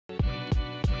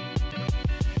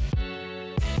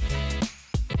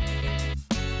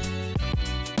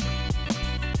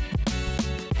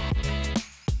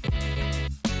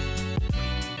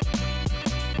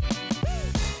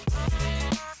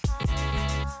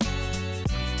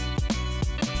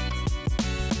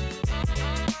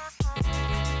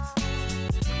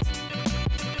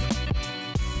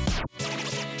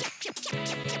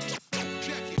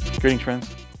Greetings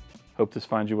friends, hope this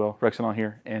finds you well. Rekcinol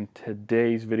here, and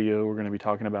today's video we're going to be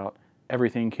talking about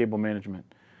everything cable management.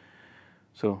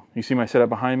 So you see my setup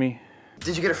behind me.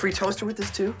 Did you get a free toaster with this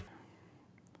too?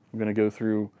 I'm going to go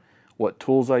through what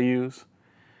tools I use,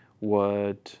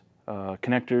 what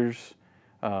connectors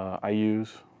I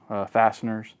use,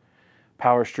 fasteners,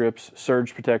 power strips,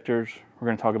 surge protectors. We're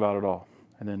going to talk about it all,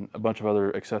 and then a bunch of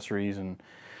other accessories and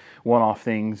one-off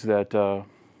things that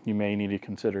you may need to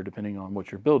consider depending on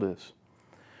what your build is.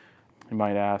 You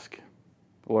might ask,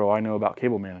 what do I know about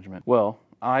cable management? Well,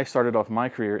 I started off my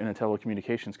career in a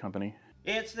telecommunications company.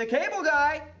 It's the cable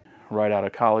guy! Right out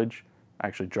of college. I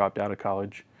actually dropped out of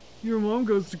college. Your mom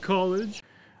goes to college.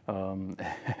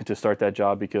 To start that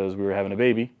job because we were having a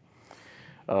baby.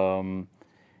 And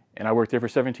I worked there for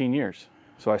 17 years.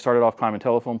 So I started off climbing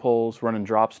telephone poles, running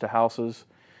drops to houses,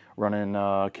 running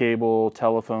cable,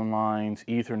 telephone lines,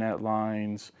 Ethernet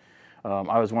lines.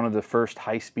 I was one of the first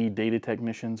high-speed data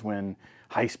technicians when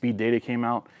high-speed data came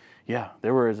out. Yeah,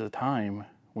 there was a time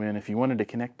when if you wanted to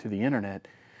connect to the internet,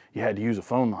 you had to use a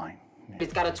phone line.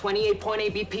 It's got a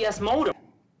 28.8 BPS modem.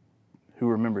 Who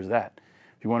remembers that?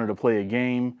 If you wanted to play a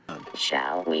game,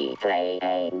 Shall we play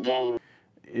a game?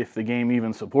 if the game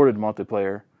even supported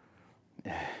multiplayer,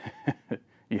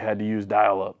 you had to use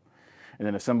dial-up. And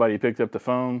then if somebody picked up the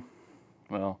phone,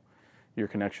 well, your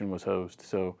connection was hosed.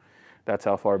 So that's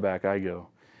how far back I go.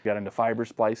 Got into fiber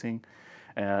splicing,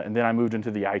 and then I moved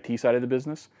into the IT side of the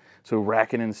business. So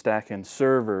racking and stacking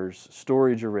servers,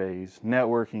 storage arrays,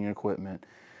 networking equipment,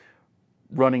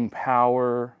 running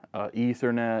power,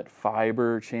 Ethernet,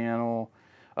 fiber channel,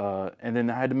 and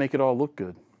then I had to make it all look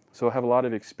good. So I have a lot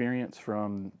of experience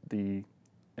from the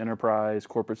enterprise,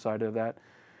 corporate side of that,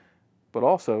 but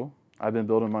also I've been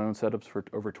building my own setups for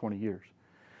over 20 years.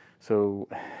 So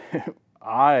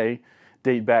I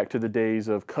date back to the days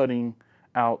of cutting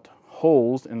out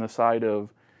holes in the side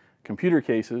of computer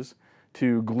cases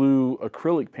to glue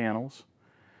acrylic panels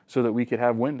so that we could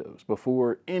have windows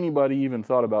before anybody even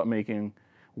thought about making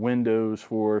windows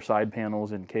for side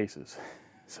panels and cases.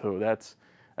 So that's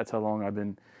how long I've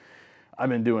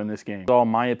been doing this game. It's all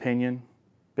my opinion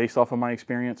based off of my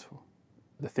experience.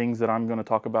 The things that I'm going to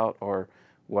talk about are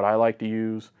what I like to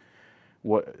use,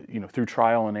 what, through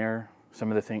trial and error. Some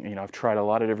of the things, I've tried a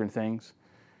lot of different things.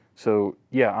 So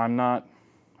yeah, I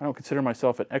don't consider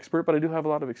myself an expert, but I do have a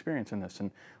lot of experience in this.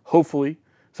 And hopefully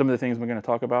some of the things we're going to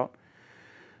talk about,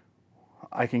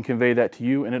 I can convey that to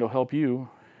you and it'll help you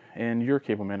in your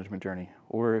cable management journey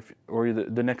or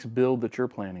the next build that you're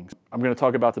planning. I'm going to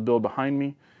talk about the build behind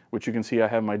me, which you can see I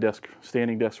have my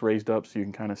standing desk raised up so you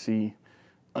can kind of see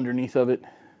underneath of it.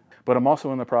 But I'm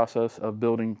also in the process of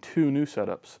building two new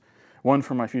setups. One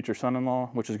for my future son-in-law,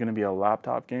 which is going to be a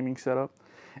laptop gaming setup.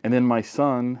 And then my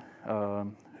son,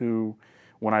 who,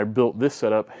 when I built this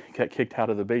setup, got kicked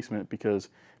out of the basement because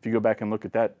if you go back and look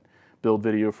at that build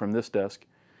video from this desk,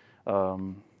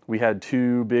 we had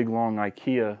two big, long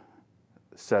IKEA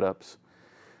setups.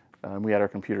 We had our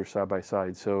computers side by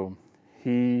side. So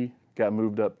he got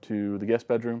moved up to the guest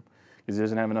bedroom because he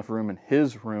doesn't have enough room in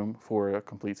his room for a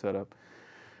complete setup.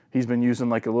 He's been using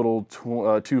like a little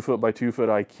 2 foot by 2 foot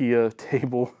IKEA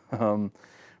table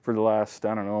for the last,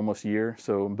 I don't know, almost year.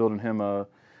 So I'm building him a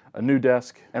new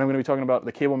desk. And I'm going to be talking about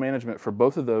the cable management for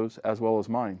both of those as well as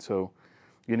mine. So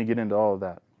you're going to get into all of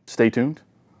that. Stay tuned.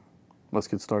 Let's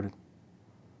get started.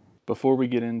 Before we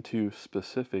get into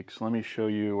specifics, let me show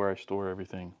you where I store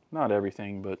everything. Not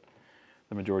everything, but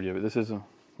the majority of it. This is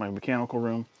my mechanical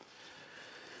room.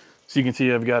 So you can see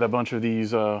I've got a bunch of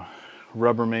these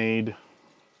Rubbermaid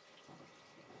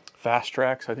fast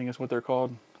tracks, I think is what they're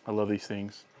called. I love these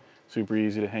things. Super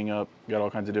easy to hang up. Got all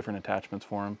kinds of different attachments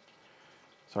for them.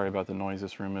 Sorry about the noise.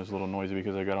 This room is a little noisy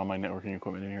because I got all my networking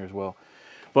equipment in here as well.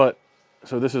 But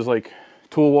so this is like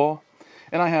tool wall,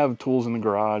 and I have tools in the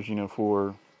garage,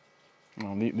 for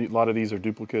a lot of these are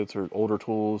duplicates or older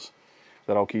tools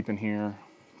that I'll keep in here,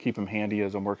 keep them handy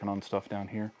as I'm working on stuff down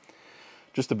here.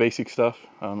 Just the basic stuff,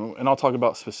 and I'll talk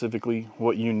about specifically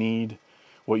what you need,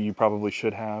 what you probably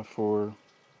should have for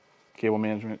cable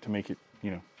management to make it,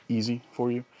 easy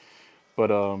for you. But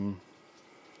got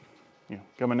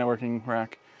my networking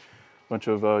rack, bunch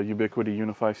of Ubiquiti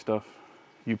Unify stuff,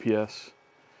 UPS,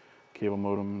 cable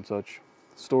modem and such,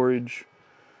 storage,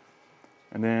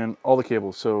 and then all the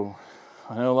cables. So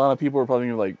I know a lot of people are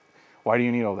probably like, why do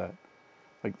you need all that?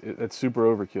 Like, it's super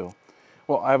overkill.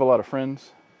 Well, I have a lot of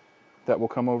friends that will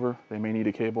come over. They may need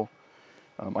a cable.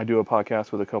 I do a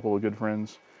podcast with a couple of good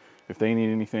friends. If they need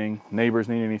anything, neighbors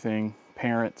need anything,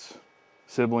 parents,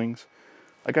 siblings,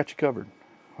 I got you covered.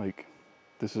 Like,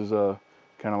 this is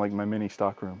kind of like my mini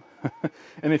stock room.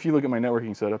 And if you look at my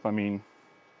networking setup, I mean,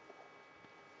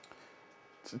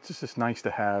 it's just nice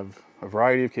to have a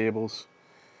variety of cables.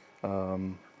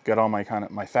 Got all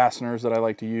my fasteners that I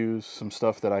like to use, some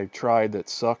stuff that I tried that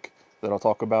suck that I'll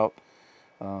talk about,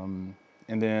 and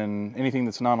then anything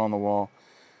that's not on the wall,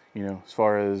 you know, as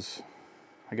far as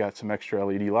I got some extra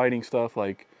LED lighting stuff,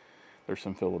 like there's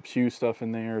some Philips Hue stuff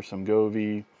in there, some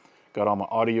Govee, got all my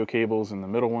audio cables in the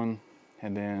middle one,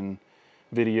 and then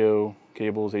video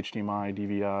cables, HDMI,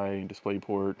 DVI,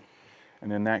 DisplayPort,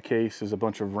 and then that case is a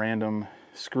bunch of random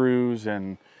screws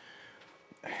and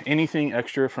anything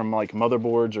extra from like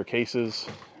motherboards or cases.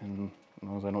 And as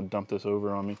long as I don't dump this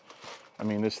over on me. I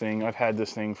mean, this thing, I've had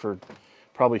this thing for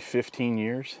probably 15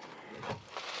 years.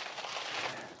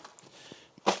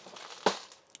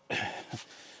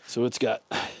 So it's got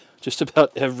just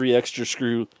about every extra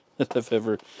screw that I've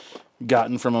ever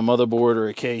gotten from a motherboard or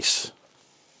a case.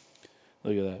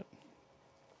 Look at that.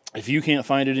 If you can't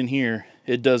find it in here,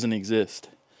 it doesn't exist.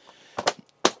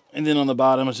 And then on the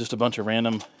bottom is just a bunch of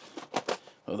random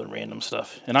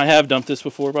stuff. And I have dumped this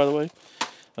before, by the way.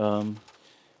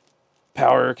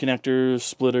 Power connectors,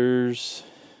 splitters.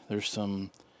 There's some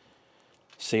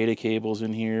SATA cables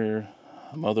in here,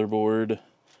 a motherboard,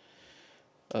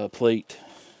 a plate,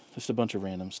 just a bunch of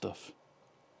random stuff.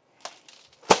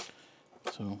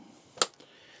 So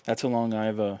that's how long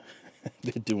I've been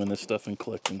doing this stuff and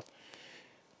collecting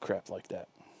crap like that.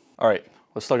 All right,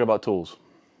 let's talk about tools.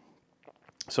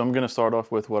 So I'm going to start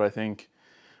off with what I think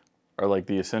are like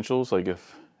the essentials. Like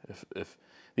if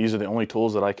these are the only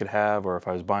tools that I could have, or if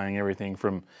I was buying everything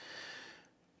from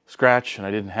scratch and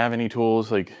I didn't have any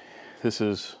tools, like this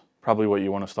is probably what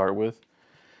you want to start with.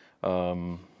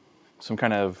 Some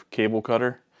kind of cable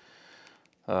cutter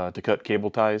to cut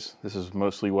cable ties. This is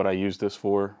mostly what I use this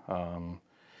for.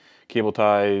 Cable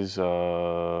ties,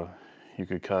 you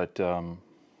could cut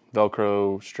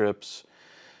Velcro strips.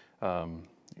 Of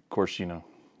course, you know,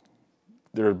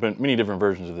 there have been many different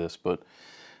versions of this, but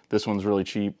this one's really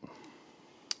cheap,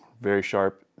 very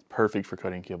sharp, perfect for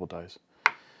cutting cable ties.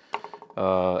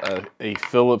 A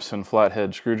Phillips and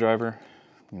flathead screwdriver.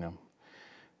 You know,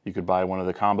 you could buy one of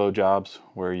the combo jobs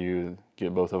where you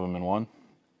get both of them in one.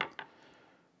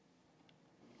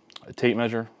 A tape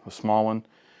measure, a small one,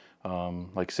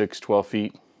 like 6-12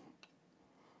 feet.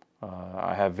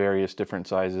 I have various different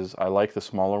sizes. I like the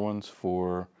smaller ones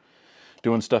for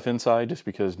doing stuff inside, just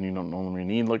because you don't normally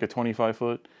need like a 25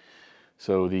 foot.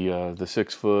 So the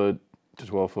 6 foot to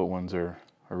 12 foot ones are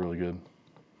really good.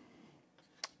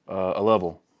 A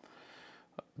level.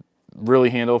 Really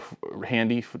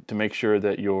handy to make sure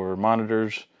that your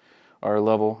monitors are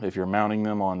level if you're mounting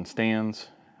them on stands,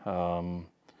 you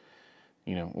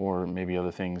know, or maybe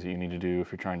other things that you need to do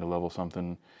if you're trying to level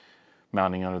something,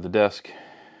 mounting under the desk,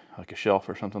 like a shelf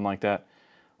or something like that.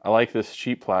 I like this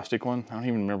cheap plastic one. I don't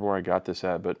even remember where I got this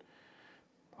at, but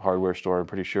hardware store, I'm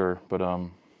pretty sure. But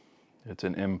it's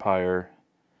an Empire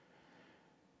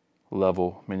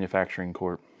level manufacturing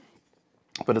corp.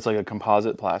 But it's like a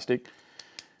composite plastic.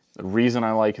 The reason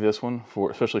I like this one,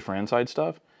 especially for inside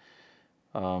stuff,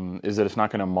 is that it's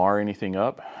not going to mar anything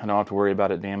up. I don't have to worry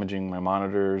about it damaging my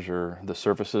monitors or the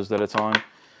surfaces that it's on.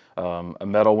 A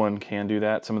metal one can do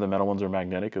that. Some of the metal ones are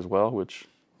magnetic as well, which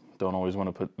don't always want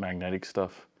to put magnetic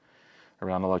stuff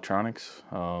around electronics.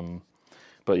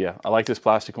 But yeah, I like this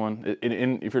plastic one.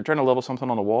 If you're trying to level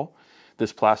something on the wall,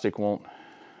 this plastic won't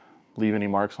leave any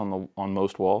marks on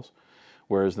most walls,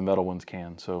 whereas the metal ones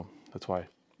can. So that's why,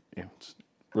 you know, it's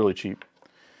really cheap.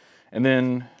 And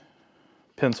then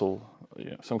pencil,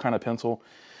 you know, some kind of pencil,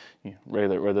 you know,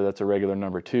 whether that's a regular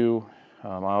number 2. I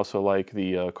also like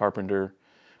the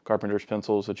carpenter's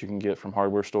pencils that you can get from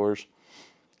hardware stores,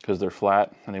 because they're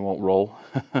flat and they won't roll.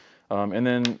 And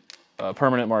then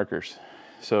permanent markers.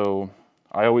 So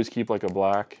I always keep like a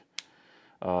black,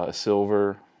 a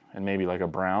silver, and maybe like a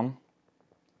brown.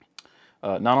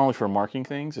 Not only for marking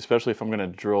things, especially if I'm going to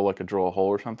drill a hole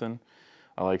or something,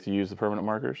 I like to use the permanent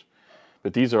markers.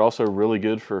 But these are also really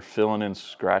good for filling in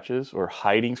scratches, or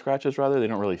hiding scratches rather. They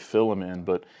don't really fill them in,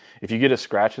 but if you get a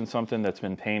scratch in something that's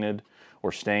been painted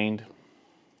or stained,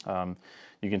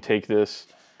 you can take this,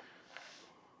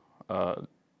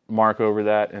 mark over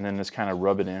that, and then just kind of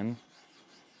rub it in,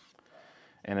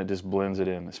 and it just blends it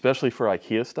in. Especially for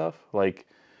IKEA stuff, like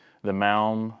the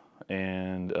Mound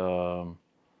and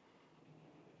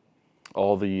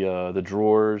all the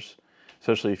drawers,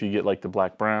 especially if you get like the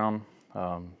black brown.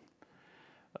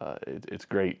 It's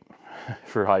great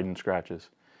for hiding scratches,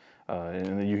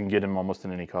 and you can get them almost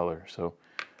in any color. So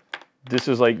this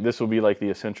will be like the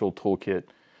essential toolkit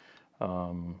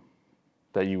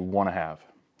that you want to have.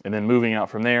 And then moving out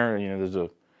from there, you know, there's a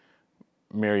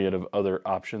myriad of other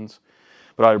options.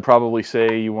 But I would probably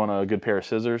say you want a good pair of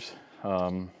scissors.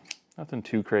 Nothing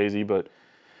too crazy, but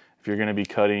if you're going to be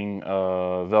cutting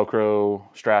Velcro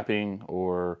strapping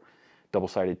or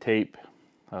double-sided tape,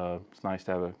 it's nice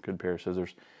to have a good pair of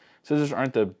scissors. Scissors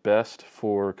aren't the best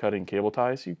for cutting cable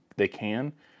ties. They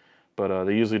can, but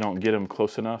they usually don't get them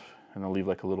close enough, and they'll leave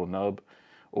like a little nub,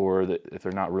 or if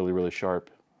they're not really, really sharp,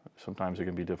 sometimes it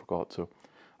can be difficult. So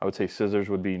I would say scissors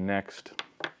would be next.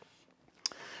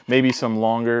 Maybe some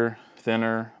longer,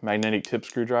 thinner magnetic tip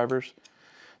screwdrivers.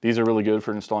 These are really good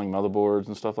for installing motherboards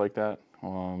and stuff like that,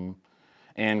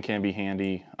 and can be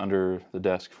handy under the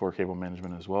desk for cable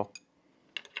management as well.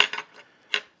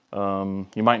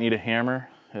 You might need a hammer,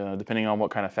 depending on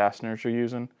what kind of fasteners you're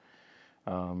using.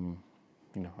 You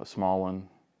know, a small one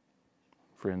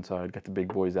for inside, got the big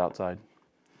boys outside.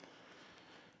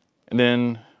 And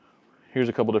then here's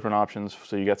a couple different options.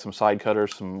 So you got some side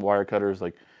cutters, some wire cutters,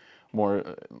 like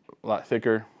a lot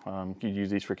thicker. You could use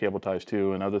these for cable ties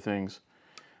too and other things.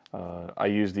 I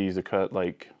use these to cut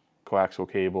like coaxial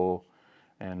cable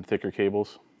and thicker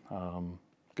cables.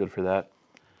 Good for that.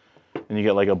 And you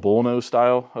get like a bullnose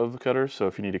style of cutters. So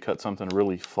if you need to cut something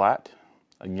really flat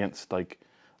against like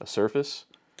a surface,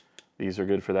 these are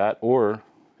good for that. Or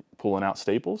pulling out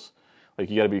staples. Like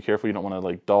you got to be careful. You don't want to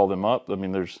like dull them up. I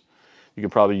mean, you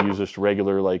could probably use just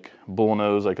regular like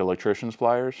bullnose, like electrician's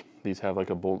pliers. These have like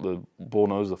the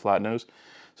bullnose, the flat nose.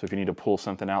 So if you need to pull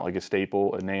something out like a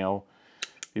staple, a nail,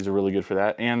 these are really good for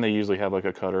that. And they usually have like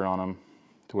a cutter on them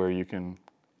to where you can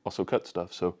also cut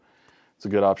stuff. So it's a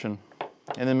good option.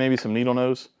 And then maybe some needle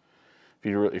nose.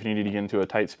 If you need to get into a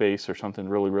tight space or something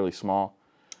really, really small,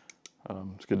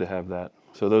 it's good to have that.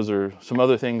 So those are some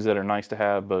other things that are nice to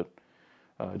have, but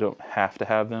don't have to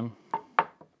have them.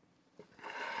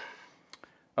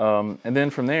 And then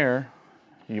from there,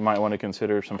 you might want to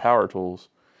consider some power tools.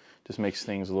 Just makes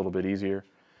things a little bit easier.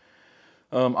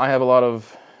 I have a lot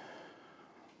of,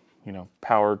 you know,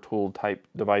 power tool type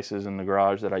devices in the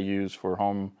garage that I use for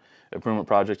home improvement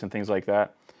projects and things like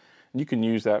that. You can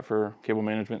use that for cable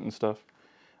management and stuff.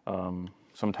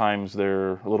 Sometimes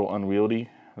they're a little unwieldy,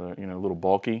 you know, a little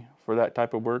bulky for that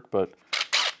type of work, but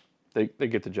they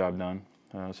get the job done.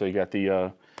 So you got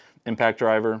the impact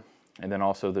driver, and then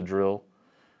also the drill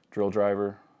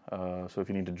driver. So if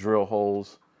you need to drill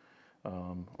holes,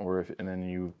 and then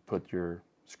you put your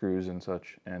screws and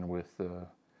such, and with the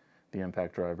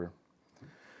impact driver.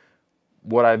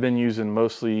 What I've been using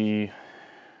mostly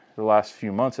the last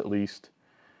few months at least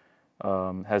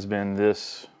has been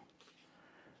this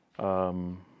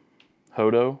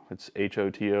Hoto. It's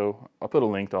H-O-T-O. I'll put a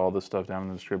link to all this stuff down in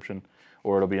the description,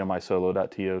 or it'll be on my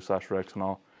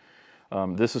solo.to/Rekcinol.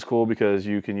 This is cool because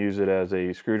you can use it as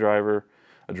a screwdriver,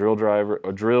 a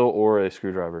drill or a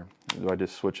screwdriver. I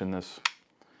just switch in this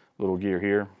little gear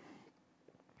here.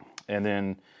 And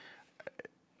then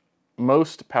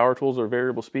most power tools are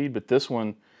variable speed, but this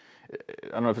one, I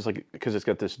don't know if it's like because it's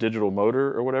got this digital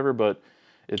motor or whatever, but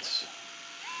it's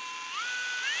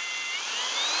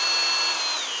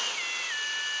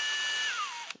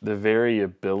the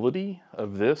variability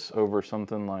of this over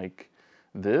something like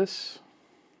this.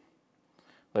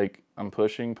 Like I'm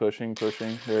pushing,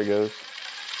 there it goes.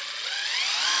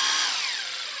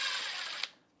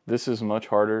 This is much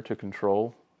harder to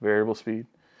control variable speed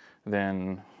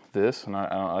than this, and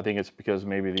I think it's because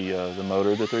maybe the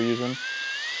motor that they're using,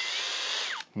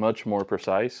 much more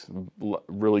precise,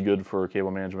 really good for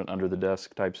cable management under the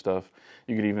desk type stuff.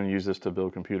 You could even use this to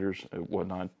build computers and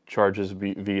whatnot. Charges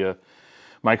via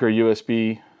micro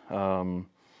USB, and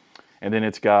then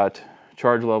it's got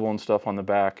charge level and stuff on the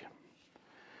back,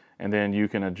 and then you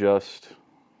can adjust.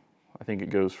 I think it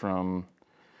goes from,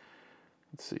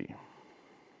 let's see,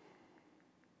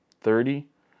 30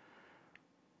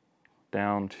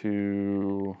 down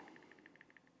to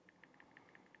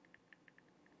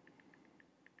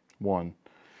 1.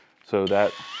 So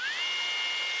that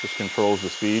just controls the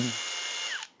speed.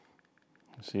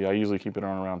 See, I usually keep it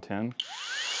on around 10.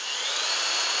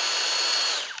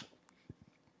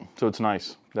 So it's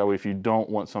nice. That way if you don't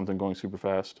want something going super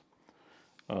fast,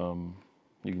 you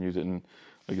can use it. And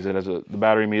like I said, it has the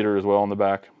battery meter as well on the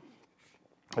back.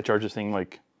 I charge this thing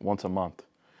like once a month,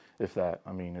 if that.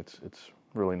 I mean, it's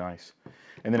really nice.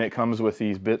 And then it comes with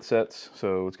these bit sets.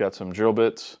 So it's got some drill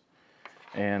bits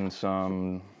and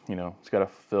some, you know, it's got a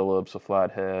Phillips, a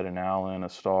flathead, an Allen, a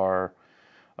Star,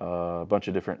 a bunch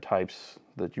of different types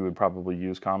that you would probably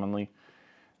use commonly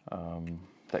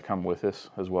that come with this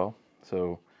as well.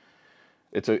 So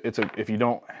it's a if you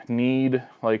don't need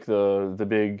like the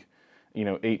big, you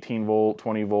know, 18 volt,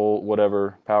 20 volt,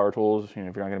 whatever power tools, you know,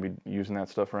 if you're not going to be using that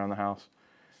stuff around the house,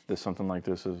 something like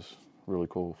this is really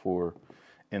cool for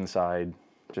inside,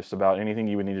 just about anything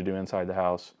you would need to do inside the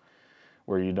house.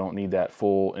 where you don't need that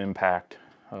full impact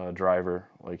driver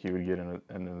like you would get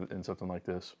in something like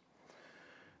this.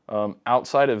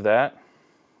 Outside of that,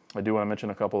 I do want to mention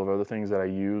a couple of other things that I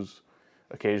use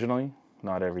occasionally,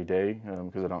 not every day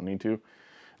because I don't need to.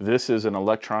 This is an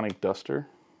electronic duster.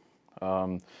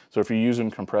 So if you're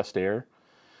using compressed air,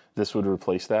 this would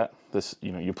replace that. This,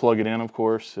 you plug it in, of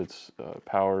course. It's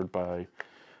powered by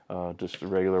just a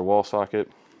regular wall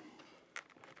socket.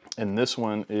 And this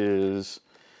one is,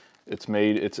 it's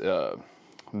a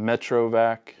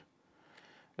Metrovac.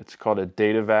 It's called a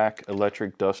DataVac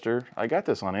electric duster. I got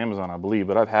this on Amazon, I believe,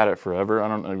 but I've had it forever. I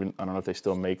don't know if they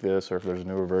still make this or if there's a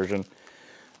newer version.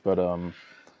 But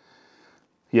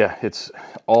yeah, it's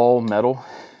all metal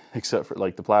except for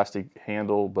like the plastic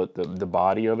handle, but the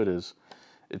body of it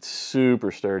it's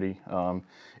super sturdy.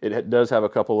 It does have a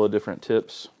couple of different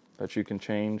tips that you can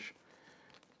change.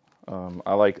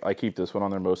 I keep this one on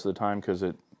there most of the time because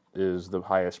it is the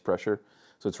highest pressure.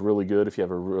 So it's really good if you have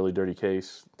a really dirty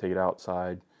case, take it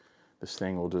outside. This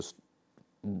thing will just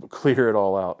clear it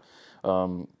all out.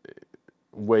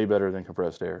 Way better than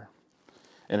compressed air.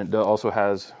 And it also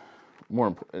has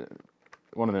one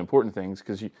of the important things,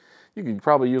 because you could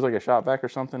probably use like a shop vac or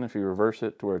something if you reverse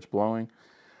it to where it's blowing.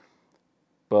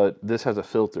 But this has a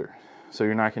filter, so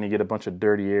you're not going to get a bunch of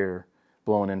dirty air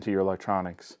blowing into your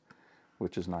electronics,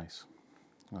 which is nice.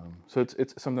 So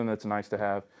it's something that's nice to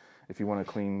have if you want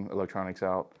to clean electronics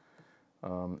out.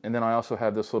 And then I also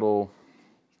have this little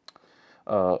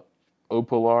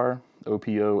Opolar,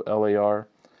 O-P-O-L-A-R.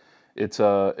 It's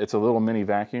a little mini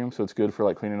vacuum, so it's good for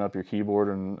like cleaning up your keyboard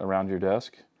and around your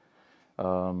desk.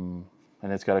 And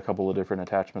it's got a couple of different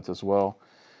attachments as well.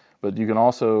 But you can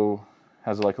also,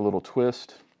 has like a little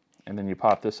twist, and then you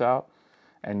pop this out,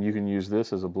 and you can use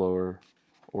this as a blower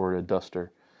or a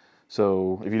duster.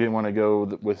 So if you didn't want to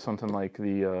go with something like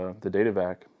the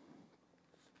DataVac,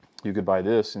 you could buy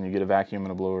this and you get a vacuum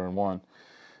and a blower in one.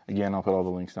 Again, I'll put all the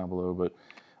links down below, but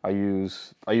I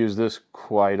use this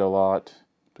quite a lot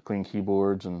to clean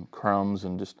keyboards and crumbs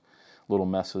and just little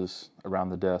messes around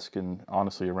the desk and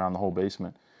honestly around the whole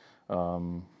basement.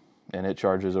 And it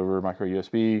charges over micro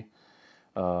USB.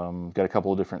 Got a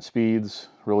couple of different speeds,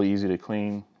 really easy to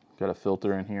clean. Got a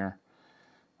filter in here.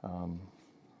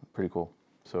 Pretty cool.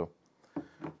 So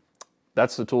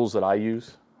that's the tools that I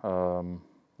use.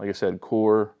 Like I said, the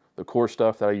core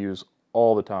stuff that I use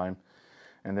all the time.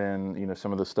 And then,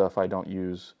 some of the stuff I don't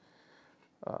use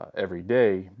every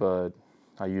day, but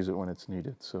I use it when it's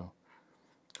needed. So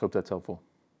hope that's helpful.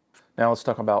 Now let's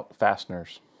talk about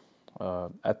fasteners.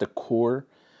 At the core,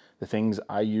 the things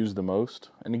I use the most,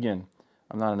 and again,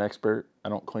 I'm not an expert. I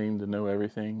don't claim to know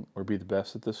everything or be the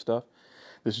best at this stuff.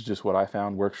 This is just what I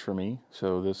found works for me.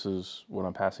 So this is what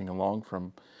I'm passing along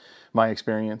from my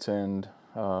experience and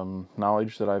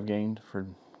knowledge that I've gained for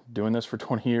doing this for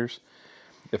 20 years.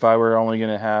 If I were only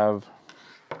going to have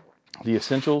the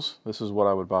essentials, this is what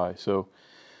I would buy. So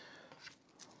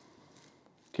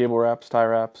cable wraps, tie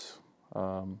wraps,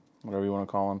 whatever you want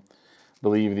to call them. I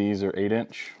believe these are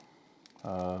 8-inch.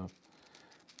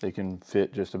 They can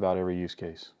fit just about every use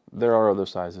case. There are other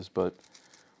sizes, but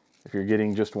if you're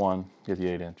getting just one, get the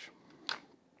 8-inch.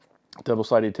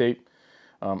 Double-sided tape,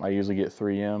 I usually get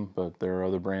 3M, but there are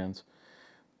other brands.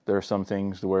 There are some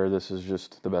things to where this is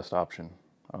just the best option.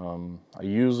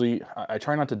 I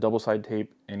try not to double-sided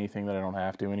tape anything that I don't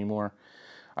have to anymore.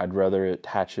 I'd rather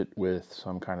attach it with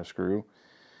some kind of screw,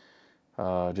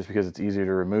 just because it's easier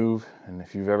to remove. And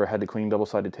if you've ever had to clean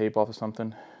double-sided tape off of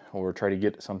something, or try to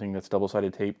get something that's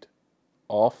double-sided taped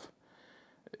off,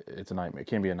 it's a nightmare. It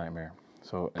can be a nightmare.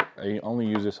 So I only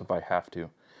use this if I have to.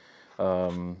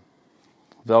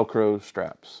 Velcro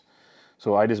straps.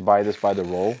 So I just buy this by the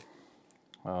roll.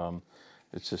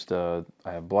 It's just, I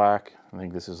have black. I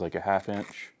think this is like a 1/2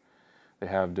 inch. They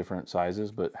have different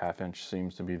sizes, but 1/2 inch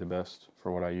seems to be the best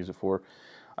for what I use it for.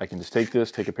 I can just take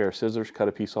this, take a pair of scissors, cut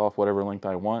a piece off whatever length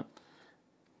I want,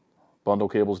 bundle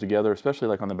cables together, especially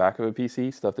like on the back of a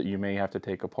PC, stuff that you may have to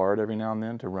take apart every now and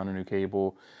then to run a new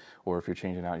cable, or if you're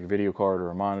changing out your video card or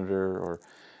a monitor or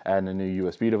adding a new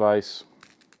USB device.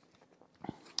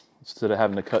 Instead of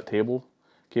having to cut cable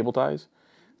ties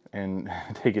and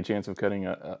take a chance of cutting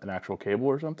an actual cable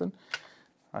or something,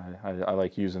 I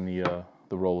like using the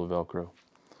roll of Velcro.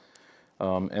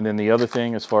 And then the other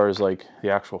thing, as far as like the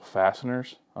actual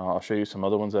fasteners, I'll show you some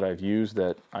other ones that I've used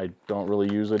that I don't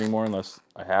really use anymore unless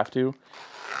I have to.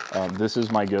 This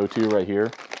is my go-to right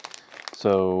here.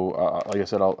 So like I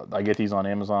said, I get these on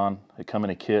Amazon. They come in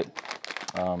a kit.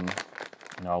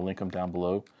 I'll link them down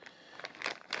below.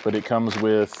 But it comes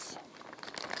with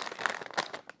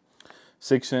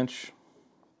 6-inch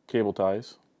cable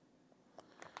ties.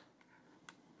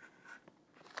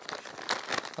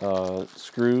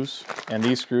 screws, and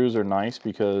these screws are nice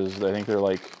because I think they're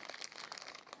like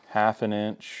 1/2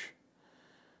 inch,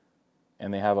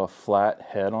 and they have a flat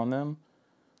head on them,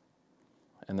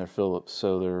 and they're Phillips,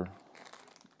 so they're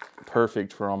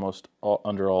perfect for almost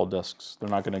under all desks. They're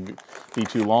not going to be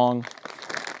too long.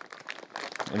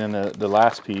 And then the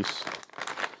last piece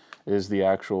is the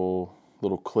actual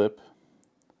little clip,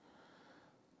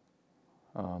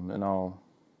 and I'll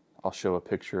show a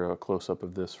picture, a close-up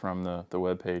of this from the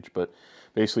web page. But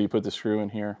basically, you put the screw in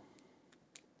here,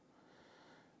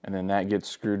 and then that gets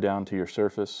screwed down to your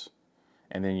surface,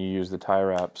 and then you use the tie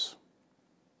wraps.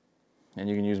 And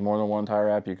you can use more than one tie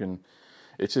wrap. You can.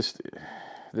 It's just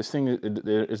this thing.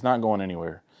 It's not going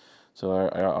anywhere. So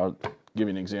I'll give you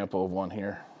an example of one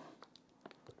here.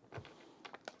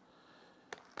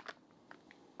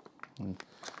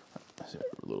 There's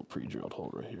a little pre-drilled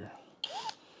hole right here.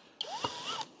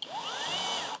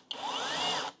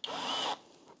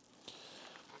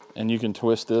 And you can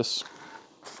twist this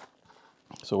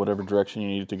so whatever direction you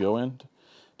need it to go in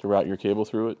to route your cable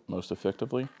through it most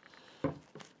effectively.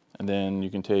 And then you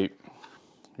can tape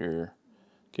your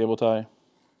cable tie.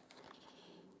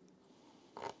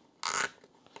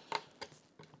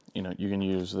 You know, you can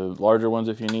use the larger ones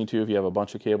if you need to, if you have a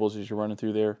bunch of cables that you're running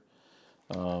through there.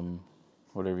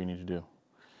 Whatever you need to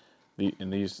do.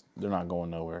 And these, they're not going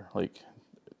nowhere. Like,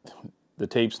 the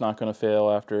tape's not going to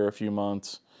fail after a few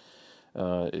months.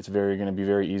 It's going to be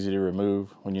very easy to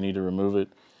remove when you need to remove it.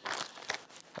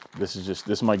 This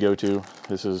is my go-to.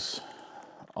 This is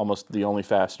almost the only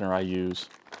fastener I use,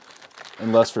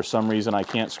 unless for some reason I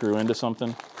can't screw into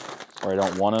something, or I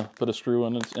don't want to put a screw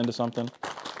into something.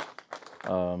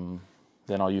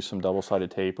 Then I'll use some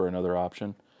double-sided tape or another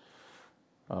option.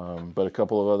 But a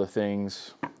couple of other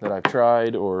things that I've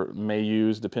tried or may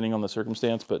use depending on the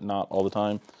circumstance, but not all the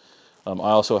time. I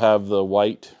also have the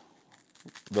white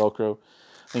Velcro.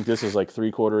 I think this is like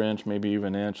 3/4 inch, maybe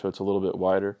even an inch, so it's a little bit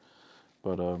wider.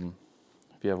 But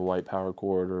if you have a white power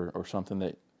cord or something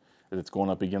that it's going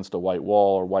up against a white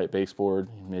wall or white baseboard,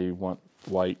 you may want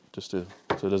white just so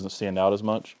it doesn't stand out as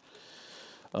much.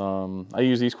 I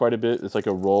use these quite a bit. It's like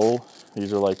a roll.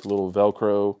 These are like little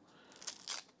Velcro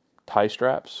tie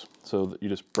straps, so that you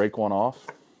just break one off,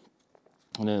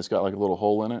 and then it's got like a little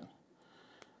hole in it,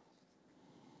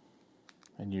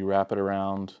 and you wrap it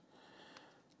around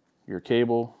your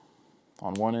cable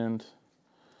on one end.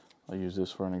 I'll use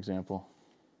this for an example.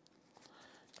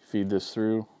 Feed this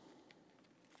through.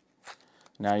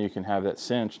 Now you can have that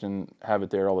cinched and have it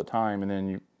there all the time, and then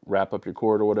you wrap up your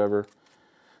cord or whatever.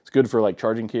 It's good for like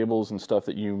charging cables and stuff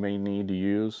that you may need to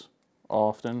use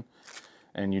often,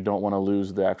 and you don't want to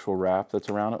lose the actual wrap that's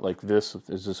around it. Like this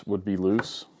would be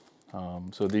loose.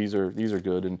 So these are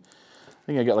good, and I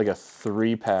think I got like a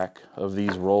 3-pack of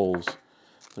these rolls.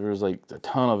 There's like a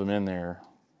ton of them in there,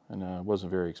 and it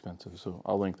wasn't very expensive. So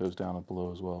I'll link those down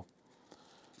below as well.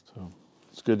 So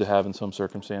it's good to have in some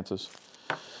circumstances.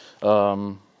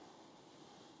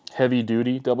 Heavy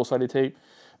duty double-sided tape.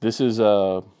 This is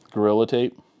Gorilla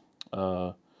tape.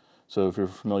 So if you're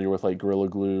familiar with like Gorilla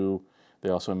Glue, they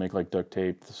also make like duct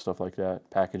tape, stuff like that,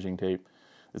 packaging tape.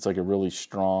 It's like a really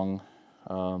strong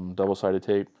double-sided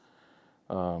tape.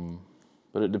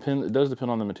 But it does depend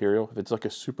on the material. If it's like a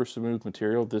super smooth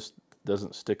material, this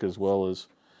doesn't stick as well as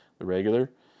the regular.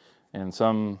 And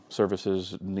some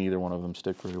surfaces, neither one of them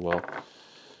stick very well.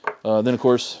 Then of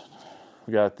course,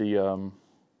 we got the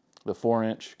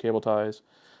 4-inch cable ties.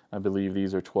 I believe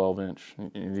these are 12-inch.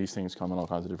 These things come in all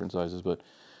kinds of different sizes, but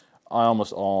I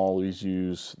almost always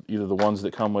use either the ones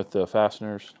that come with the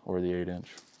fasteners or the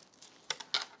 8-inch.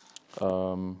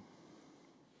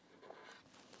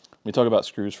 Let me talk about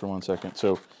screws for 1 second.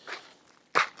 So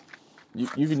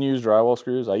you can use drywall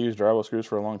screws. I used drywall screws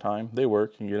for a long time. They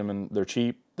work. You can get them in. They're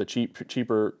cheap.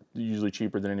 Cheaper, usually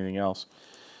cheaper than anything else.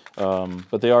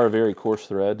 But they are a very coarse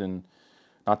thread and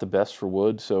not the best for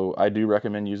wood. So I do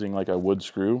recommend using like a wood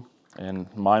screw. And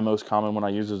my most common one I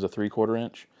use is a 3/4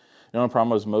 inch. The only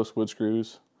problem is most wood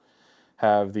screws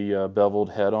have the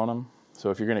beveled head on them. So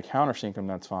if you're going to countersink them,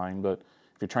 that's fine. But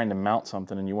if you're trying to mount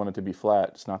something and you want it to be flat,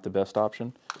 it's not the best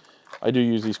option. I do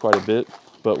use these quite a bit.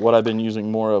 But what I've been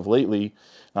using more of lately,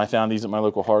 and I found these at my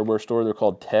local hardware store, they're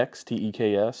called Teks,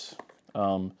 T-E-K-S.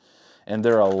 And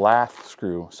they're a lath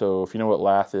screw. So if you know what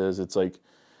lath is, it's like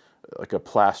a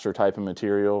plaster type of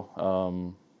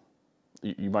material.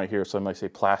 You might hear somebody say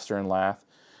plaster and lath,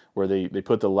 where they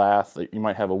put the lath, you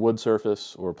might have a wood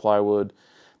surface or plywood,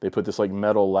 they put this like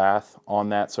metal lath on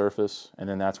that surface, and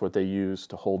then that's what they use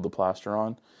to hold the plaster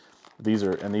on. These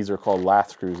are called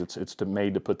lath screws. It's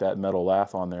made to put that metal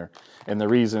lath on there. And the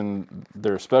reason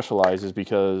they're specialized is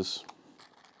because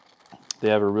They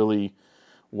have a really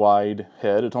wide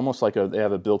head. It's almost like they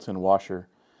have a built-in washer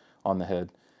on the head.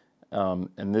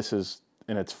 And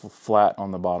it's flat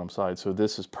on the bottom side. So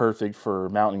this is perfect for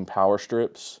mounting power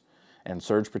strips and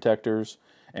surge protectors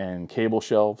and cable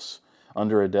shelves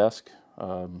under a desk.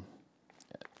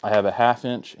 I have a 1/2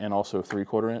 inch and also a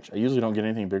 3/4 inch. I usually don't get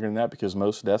anything bigger than that because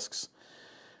most desks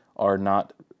are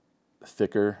not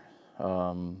thicker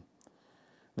than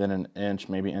an inch,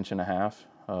 maybe 1.5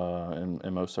 inch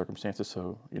in most circumstances.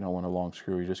 So you don't want a long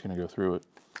screw, you're just gonna go through it.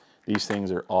 These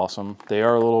things are awesome. They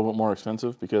are a little bit more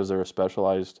expensive because they're a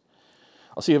specialized.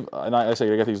 I'll see if, and I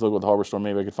say I got these local at the hardware store.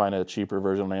 Maybe I could find a cheaper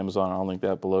version on Amazon. I'll link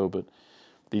that below. But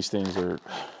these things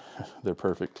they're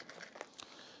perfect.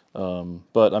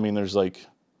 But I mean, there's like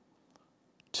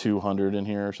 200 in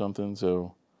here or something.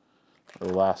 So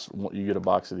you get a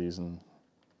box of these and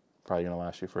probably gonna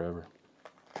last you forever.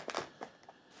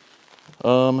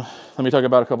 Let me talk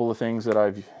about a couple of things that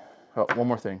one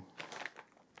more thing.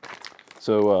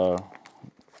 So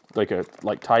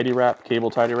like tidy wrap, cable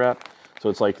tidy wrap. So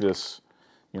it's like this.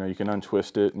 You can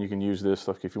untwist it, and you can use this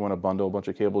like if you want to bundle a bunch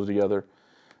of cables together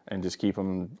and just keep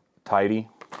them tidy.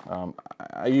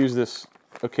 I use this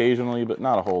occasionally, but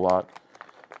not a whole lot.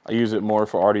 I use it more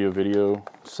for audio video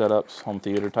setups, home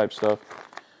theater type stuff,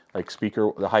 like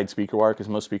the hide speaker wire, because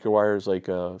most speaker wire is like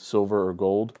silver or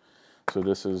gold. So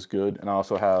this is good. And I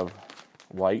also have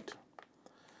white,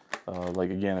 like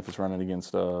again, if it's running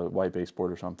against a white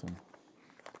baseboard or something.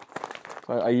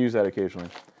 So I use that occasionally.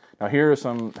 Now here are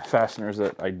some fasteners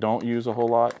that I don't use a whole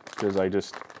lot because they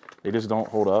just don't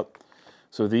hold up.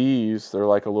 So they're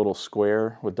like a little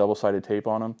square with double-sided tape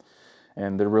on them,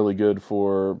 and they're really good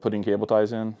for putting cable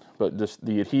ties in. But just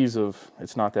the adhesive,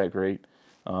 it's not that great.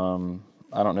 I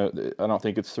don't know. I don't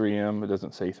think it's 3M. It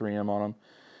doesn't say 3M on them,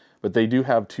 but they do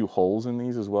have 2 holes in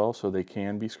these as well, so they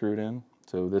can be screwed in.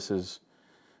 So this is,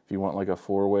 if you want like a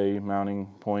 4-way mounting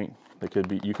point,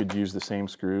 you could use the same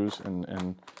screws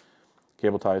and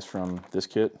cable ties from this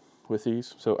kit with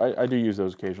these. So I do use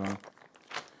those occasionally.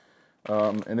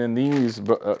 And then these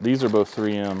are both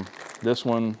 3M. This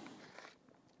one,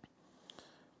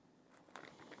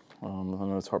 I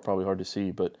know it's probably hard to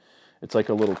see, but it's like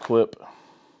a little clip.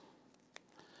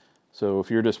 So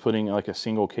if you're just putting like a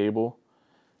single cable,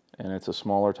 and it's a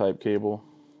smaller type cable,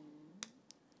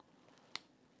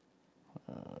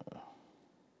 you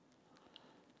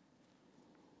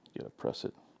gotta press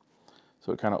it.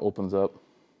 So it kind of opens up.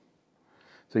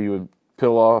 So you would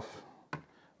peel off,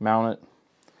 mount it,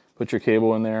 put your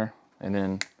cable in there, and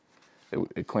then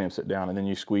it clamps it down, and then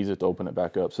you squeeze it to open it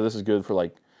back up. So this is good for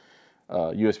like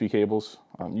USB cables.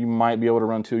 You might be able to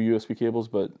run 2 USB cables,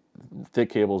 but thick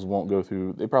cables won't go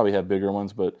through. They probably have bigger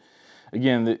ones, but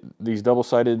again, these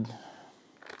double-sided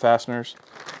fasteners,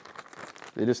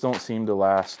 they just don't seem to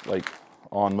last like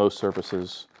on most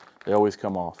surfaces. They always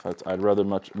come off. I'd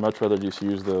much rather just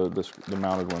use the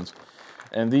mounted ones.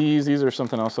 And these are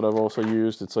something else that I've also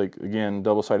used. It's like, again,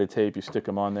 double-sided tape. You stick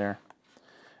them on there,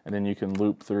 and then you can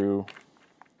loop through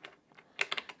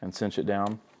and cinch it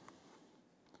down.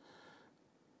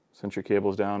 Cinch your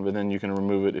cables down, but then you can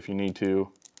remove it if you need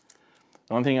to.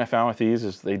 The only thing I found with these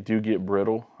is they do get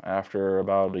brittle after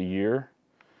about a year,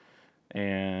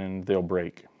 and they'll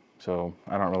break. So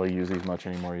I don't really use these much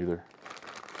anymore either.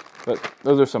 But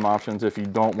those are some options. If you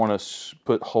don't want to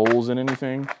put holes in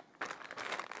anything,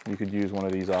 you could use one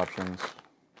of these options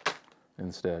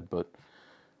instead. But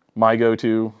my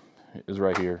go-to is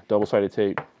right here. Double-sided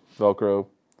tape, Velcro,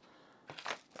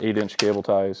 8-inch cable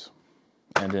ties,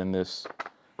 and then this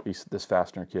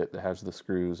fastener kit that has the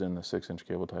screws and the 6-inch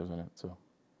cable ties in it. So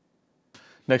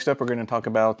next up, we're going to talk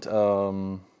about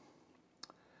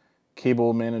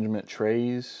cable management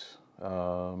trays,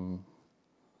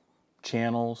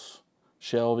 channels,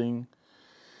 shelving,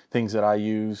 things that I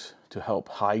use to help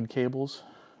hide cables.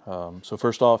 So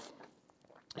first off,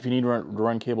 if you need to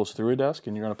run cables through a desk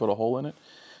and you're going to put a hole in it,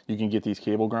 you can get these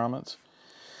cable grommets.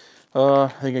 I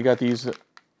think I got these at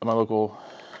my local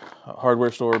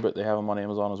hardware store, but they have them on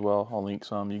Amazon as well. I'll link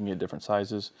some. You can get different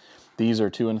sizes. These are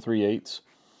 2 3/8,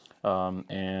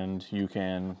 and you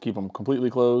can keep them completely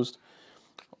closed,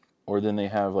 or then they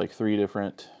have like 3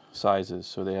 different sizes.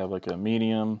 So they have like a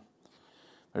medium.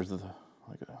 There's a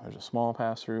small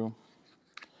pass-through,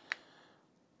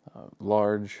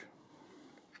 large,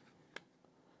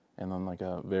 and then like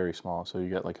a very small. So you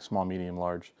got like a small, medium,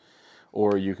 large,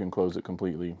 or you can close it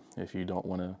completely if you don't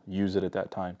want to use it at that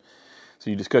time. So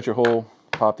you just cut your hole,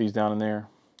 pop these down in there,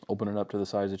 open it up to the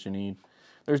size that you need.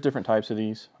 There's different types of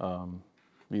these.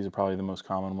 These are probably the most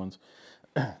common ones.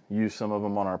 Use some of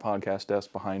them on our podcast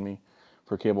desk behind me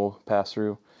for cable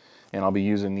pass-through, and I'll be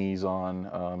using these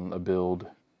on a build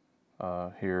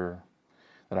here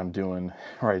that I'm doing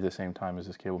right at the same time as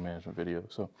this cable management video.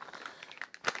 So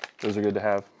those are good to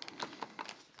have.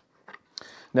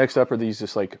 Next up are these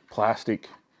just like plastic,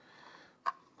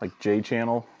 like J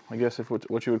channel, I guess if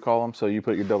what you would call them. So you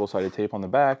put your double-sided tape on the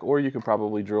back, or you could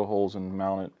probably drill holes and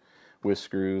mount it with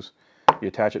screws. You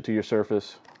attach it to your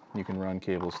surface, you can run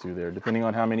cables through there. Depending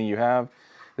on how many you have,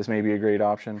 this may be a great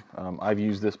option. I've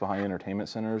used this behind entertainment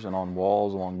centers and on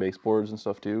walls along baseboards and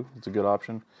stuff too. It's a good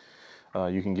option.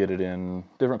 You can get it in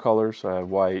different colors. I have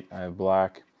white, I have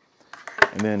black,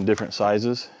 and then different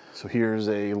sizes. So here's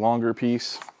a longer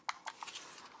piece,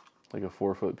 like a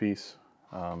 4-foot piece.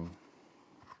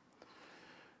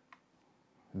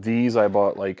 These I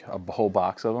bought like a whole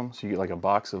box of them. So you get like a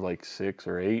box of like 6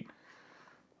 or 8.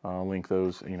 I'll link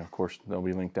those, you know, of course they'll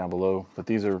be linked down below. But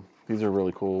these are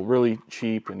really cool, really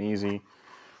cheap and easy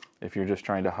if you're just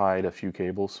trying to hide a few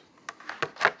cables.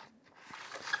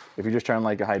 If you're just trying to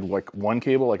like hide like one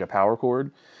cable, like a power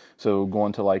cord, so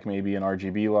going to like maybe an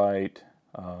RGB light,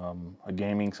 a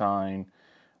gaming sign.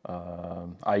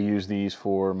 I use these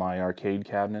for my arcade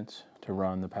cabinets to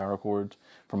run the power cords,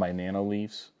 for my nano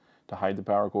leafs to hide the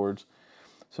power cords.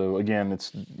 So again,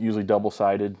 it's usually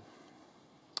double-sided.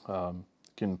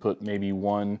 Can put maybe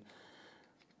one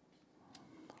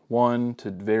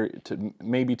to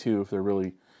maybe 2 if they're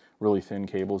really thin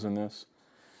cables in this.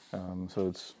 So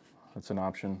it's an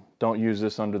option. Don't use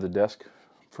this under the desk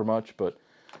for much, but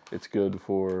it's good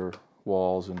for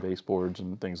walls and baseboards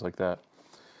and things like that.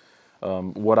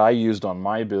 What I used on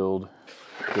my build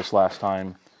this last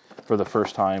time, for the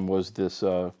first time, was this,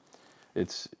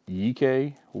 it's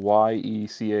Yecaye,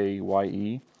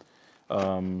 Y-E-C-A-Y-E,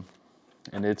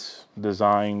 and it's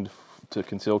designed to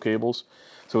conceal cables.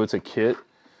 So it's a kit,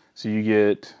 so you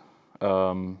get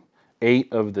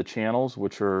 8 of the channels,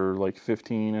 which are like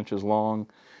 15 inches long.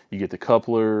 You get the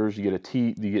couplers, you get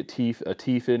a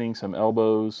T fitting, some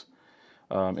elbows,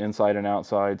 inside and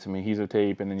outside, some adhesive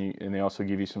tape, and then they also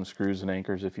give you some screws and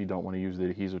anchors if you don't want to use the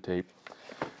adhesive tape.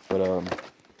 But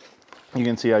you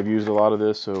can see I've used a lot of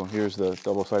this. So here's the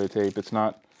double-sided tape. It's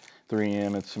not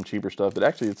 3M, it's some cheaper stuff, but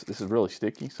actually this is really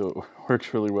sticky, so it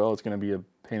works really well. It's going to be a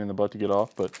pain in the butt to get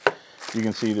off, but you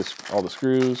can see this, all the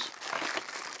screws,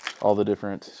 all the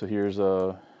different. So here's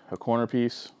a corner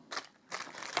piece,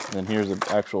 and then here's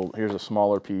a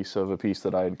smaller piece of a piece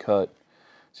that I had cut.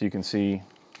 So you can see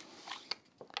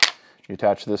you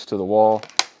attach this to the wall,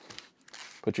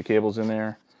 put your cables in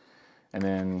there, and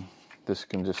then this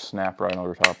can just snap right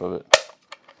over top of it.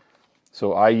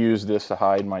 So I use this to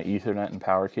hide my Ethernet and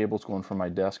power cables going from my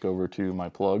desk over to my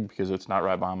plug, because it's not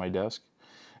right behind my desk.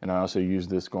 And I also use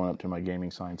this going up to my gaming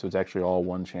sign. So it's actually all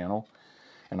one channel,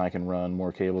 and I can run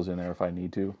more cables in there if I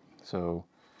need to. So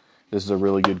this is a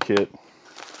really good kit.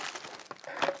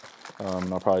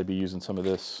 I'll probably be using some of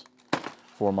this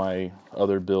for my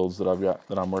other builds that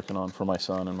I'm working on for my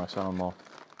son and my son-in-law.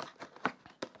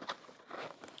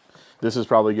 This is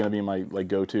probably going to be my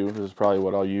go-to. This is probably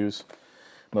what I'll use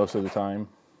most of the time,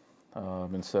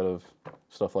 instead of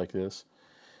stuff like this,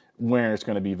 where it's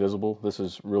going to be visible. This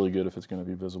is really good if it's going to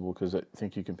be visible, because I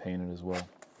think you can paint it as well.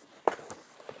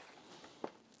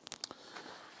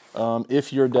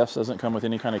 If your desk doesn't come with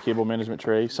any kind of cable management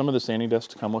tray, some of the sanding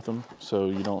desks come with them, so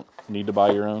you don't need to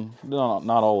buy your own. No,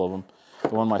 not all of them.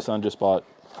 The one my son just bought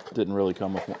didn't really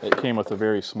come with one. It came with a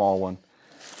very small one,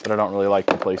 but I don't really like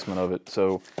the placement of it.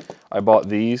 So I bought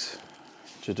these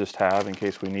to just have in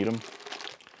case we need them.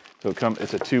 So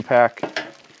it's a 2-pack. I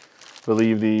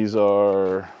believe these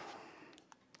are,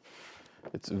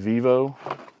 it's Vivo.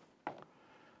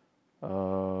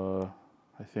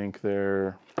 I think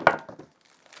they're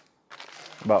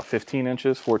about 15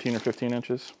 inches, 14 or 15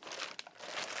 inches.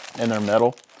 And they're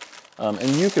metal.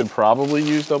 And you could probably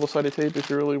use double-sided tape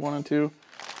if you really wanted to,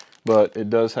 but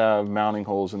it does have mounting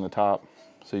holes in the top,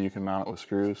 so you can mount it with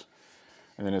screws.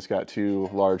 And then it's got 2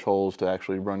 large holes to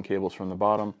actually run cables from the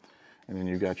bottom. And then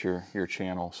you've got your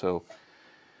channel. So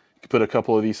you could put a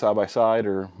couple of these side by side,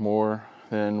 or more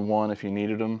than one if you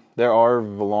needed them. There are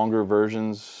longer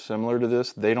versions similar to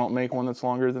this. They don't make one that's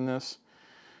longer than this.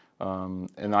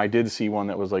 And I did see one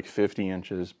that was like 50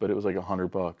 inches, but it was like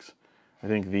 $100. I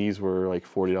think these were like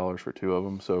 $40 for 2 of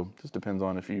them. So it just depends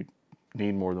on if you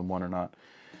need more than one or not.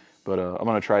 But I'm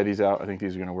going to try these out. I think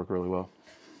these are going to work really well.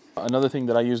 Another thing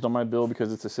that I used on my build,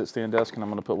 because it's a sit-stand desk, and I'm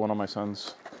going to put one on my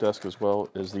son's desk as well,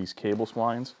 is these cable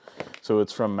splines. So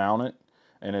it's from Mount It,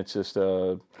 and it's just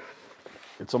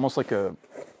it's almost like a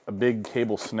big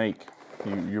cable snake.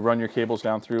 You run your cables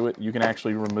down through it. You can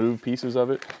actually remove pieces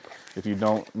of it if you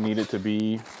don't need it to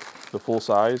be the full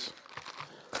size.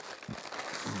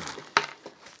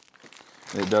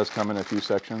 And it does come in a few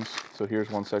sections. So here's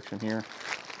one section here.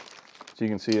 So you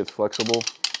can see it's flexible,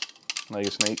 like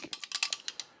a snake,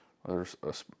 or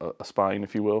a spine,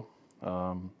 if you will.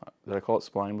 Did I call it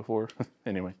spline before?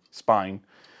 Anyway, spine.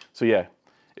 So yeah,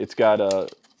 it's got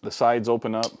the sides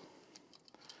open up,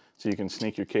 so you can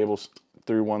sneak your cables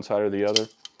through one side or the other.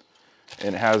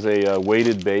 And it has a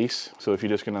weighted base, so if you're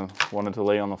just gonna want it to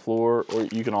lay on the floor, or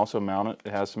you can also mount it.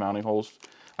 It has some mounting holes.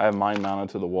 I have mine mounted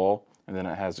to the wall, and then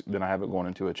I have it going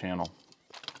into a channel.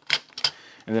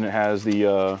 And then it has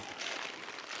the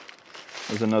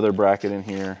there's another bracket in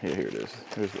here. Yeah, here it is.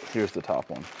 Here's the top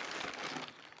one.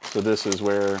 So this is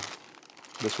where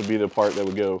this would be the part that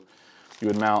would go. You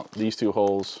would mount these two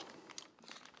holes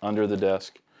under the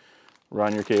desk,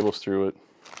 run your cables through it.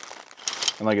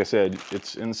 And like I said,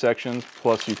 it's in sections,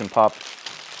 plus you can pop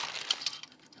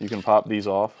these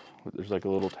off. There's like a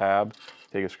little tab.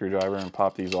 Take a screwdriver and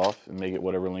pop these off and make it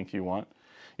whatever length you want.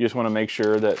 You just want to make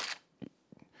sure that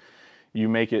you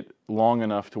make it long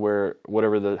enough to where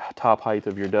whatever the top height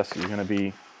of your desk is going to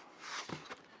be,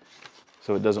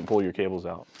 so it doesn't pull your cables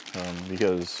out,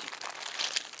 because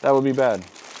that would be bad.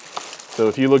 So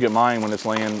if you look at mine when it's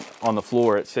laying on the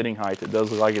floor at sitting height, it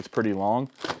does look like it's pretty long.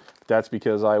 That's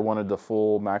because I wanted the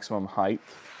full maximum height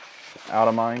out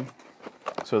of mine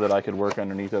so that I could work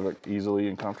underneath of it easily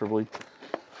and comfortably.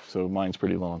 So mine's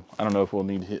pretty long. I don't know if we'll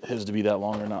need his to be that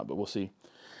long or not, but we'll see.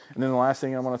 And then the last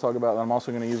thing I want to talk about that I'm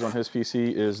also going to use on his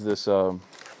PC is this, it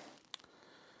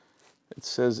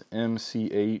says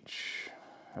MCH,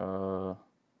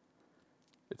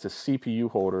 it's a CPU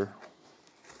holder.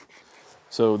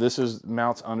 So this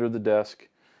mounts under the desk,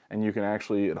 and you can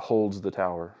actually, it holds the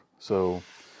tower. So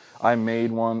I made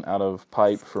one out of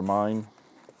pipe for mine,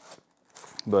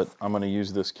 but I'm going to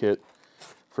use this kit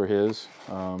for his,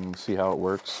 see how it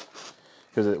works,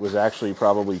 because it was actually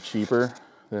probably cheaper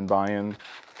than buying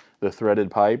the threaded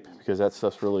pipe, because that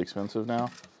stuff's really expensive now.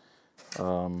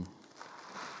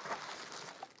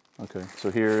 Okay, so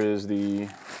here is the,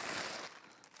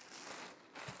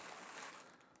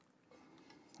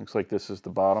 looks like this is the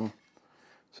bottom.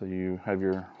 So you have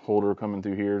your holder coming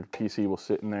through here, the PC will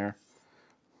sit in there.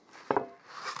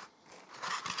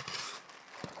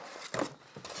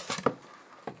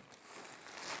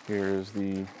 Here is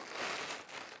the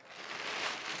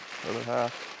other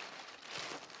half.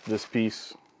 This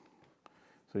piece,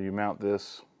 so you mount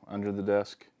this under the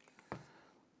desk.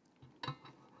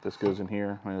 This goes in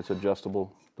here, and it's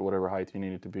adjustable to whatever height you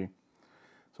need it to be.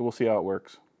 So we'll see how it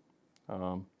works.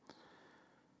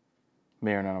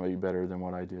 May or not be better than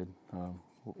what I did.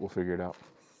 We'll figure it out.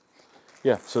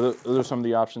 Yeah, so those are some of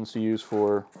the options to use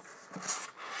for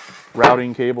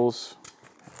routing cables,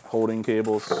 holding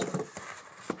cables,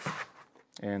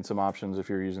 and some options if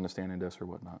you're using a standing desk or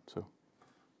whatnot. So,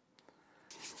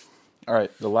 all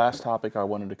right, the last topic I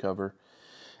wanted to cover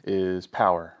is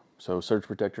power. So surge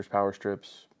protectors, power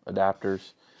strips,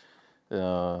 adapters.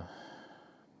 You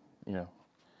know,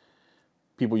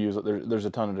 people use, there's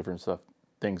a ton of different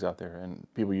things out there, and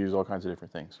people use all kinds of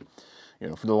different things. You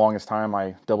know, for the longest time,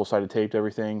 I double-sided taped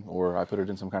everything, or I put it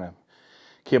in some kind of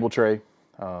cable tray.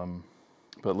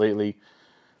 But lately,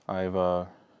 I've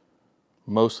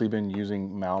mostly been using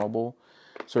mountable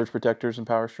surge protectors and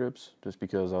power strips, just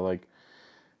because I like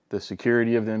the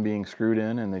security of them being screwed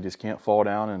in, and they just can't fall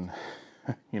down and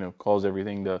you know, cause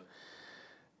everything to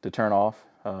turn off.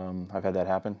 I've had that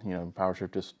happen. You know, power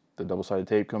strip, just the double-sided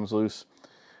tape comes loose,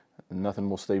 nothing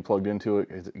will stay plugged into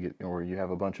it, or you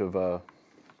have a bunch of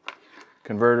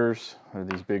converters or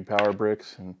these big power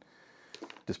bricks, and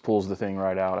just pulls the thing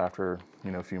right out after,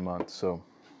 you know, a few months. So,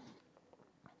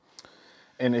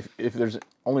 and if there's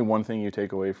only one thing you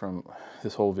take away from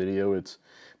this whole video, it's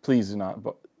please do not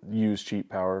use cheap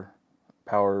power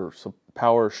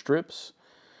strips,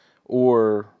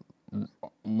 or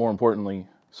more importantly,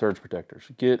 surge protectors.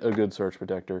 Get a good surge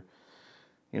protector.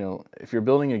 You know, if you're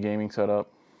building a gaming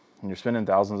setup and you're spending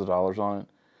thousands of dollars on it,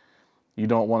 you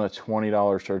don't want a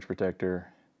 $20 surge protector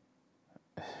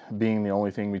being the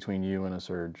only thing between you and a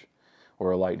surge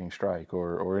or a lightning strike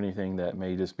or anything that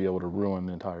may just be able to ruin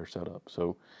the entire setup.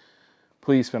 So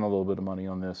please spend a little bit of money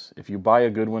on this. If you buy a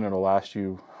good one, it'll last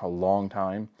you a long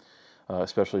time,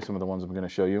 especially some of the ones I'm going to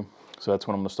show you. So that's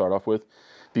what I'm going to start off with.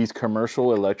 These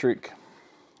commercial electric,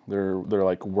 they're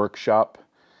like workshop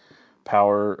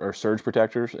power or surge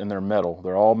protectors, and they're metal.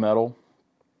 They're all metal.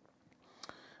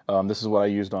 This is what I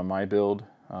used on my build.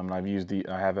 I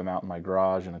have them out in my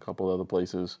garage and a couple other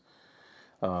places.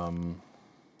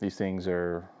 These things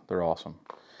they're awesome.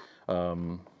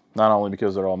 Not only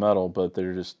because they're all metal, but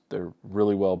they're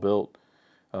really well built.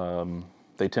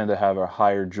 They tend to have a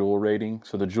higher joule rating.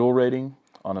 So the joule rating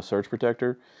on a surge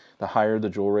protector, the higher the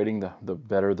joule rating, the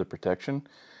better the protection.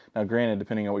 Now, granted,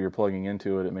 depending on what you're plugging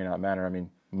into it, it may not matter. I mean,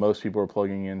 most people are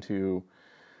plugging into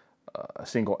a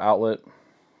single outlet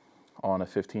on a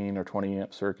 15 or 20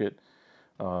 amp circuit.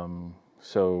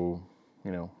 So,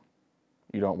 you know,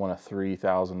 you don't want a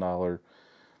 $3,000,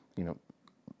 you know,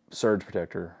 surge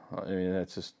protector. I mean,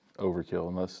 that's just overkill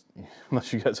unless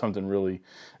you got something really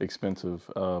expensive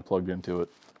plugged into it,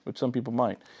 which some people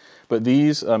might. But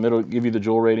these, it'll give you the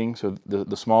joule rating. So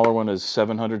the smaller one is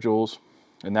 700 joules,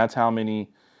 and that's how many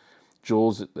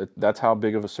joules, that's how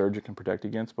big of a surge it can protect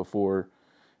against before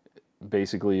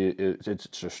basically it's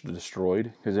just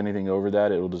destroyed. Because anything over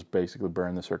that, it'll just basically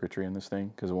burn the circuitry in this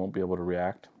thing, because it won't be able to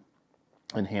react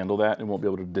and handle that. It won't be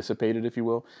able to dissipate it, if you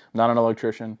will. I'm not an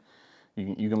electrician.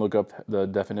 You can look up the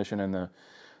definition and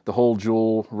the whole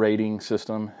joule rating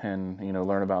system and, you know,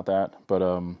 learn about that. But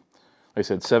like I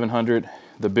said, 700.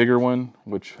 The bigger one,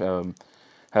 which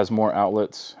has more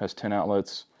outlets, has 10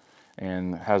 outlets,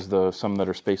 and has some that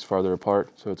are spaced farther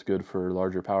apart, so it's good for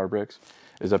larger power bricks,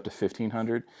 is up to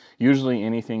 1,500. Usually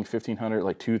anything 1,500,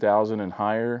 like 2,000 and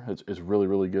higher, is really,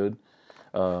 really good.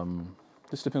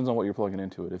 Just depends on what you're plugging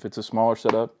into it. If it's a smaller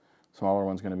setup, smaller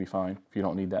one's going to be fine. If you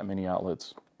don't need that many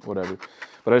outlets, whatever.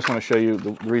 But I just want to show you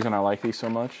the reason I like these so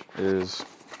much is,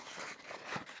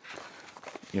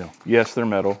 you know, yes, they're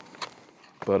metal,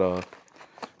 but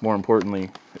more importantly,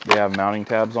 they have mounting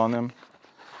tabs on them,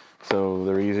 so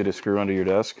they're easy to screw under your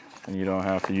desk, and you don't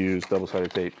have to use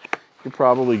double-sided tape. You could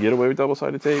probably get away with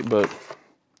double-sided tape, but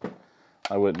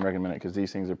I wouldn't recommend it because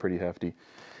these things are pretty hefty.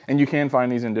 And you can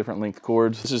find these in different length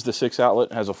cords. This is the 6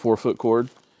 outlet, has a 4-foot cord.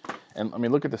 And I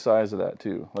mean, look at the size of that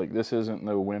too. Like, this isn't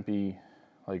no wimpy,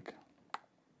 like,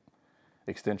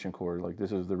 extension cord. Like,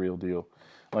 this is the real deal.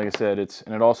 Like I said,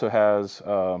 and it also has,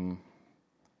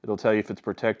 it'll tell you if it's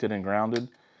protected and grounded,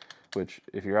 which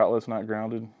if your outlet's not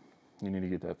grounded, you need to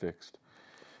get that fixed,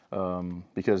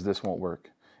 because this won't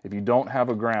work. If you don't have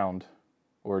a ground,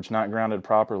 or it's not grounded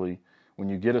properly, when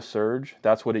you get a surge,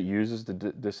 that's what it uses to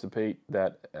dissipate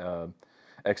that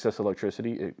excess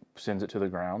electricity. It sends it to the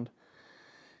ground.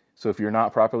 So if you're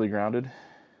not properly grounded,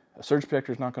 a surge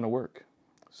protector is not going to work.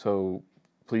 So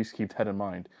please keep that in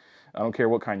mind. I don't care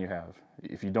what kind you have.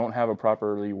 If you don't have a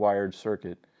properly wired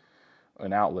circuit,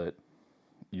 an outlet,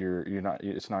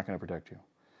 it's not going to protect you.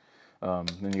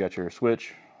 Then you got your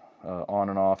switch, on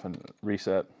and off and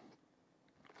reset.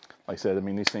 Like I said, I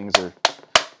mean, these things are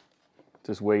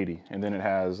just weighty. And then it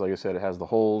has, like I said, it has the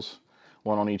holes,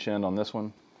 one on each end on this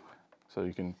one, so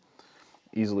you can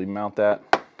easily mount that.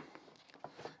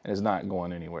 And it's not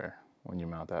going anywhere when you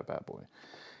mount that bad boy.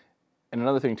 And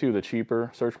another thing too, the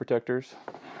cheaper surge protectors,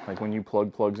 like when you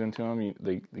plug plugs into them,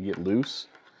 they get loose,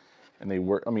 and they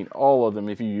work. I mean, all of them,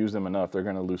 if you use them enough, they're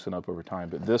going to loosen up over time.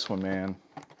 But this one, man,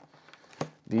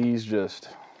 these just,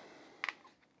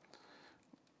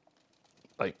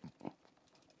 like,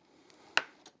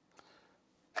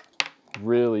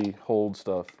 really hold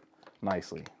stuff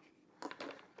nicely.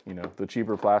 You know, the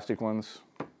cheaper plastic ones,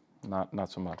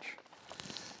 not so much.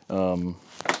 You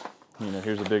know,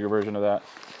 here's a bigger version of that.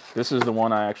 This is the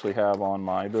one I actually have on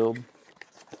my build,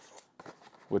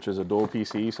 which is a dual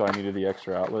PC, so I needed the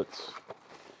extra outlets,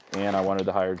 and I wanted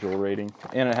the higher joule rating.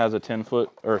 And it has a 10-foot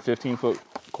or a 15-foot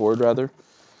cord rather.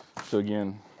 So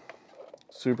again,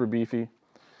 super beefy.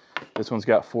 This one's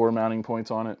got 4 mounting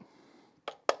points on it,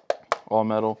 all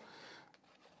metal.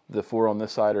 The 4 on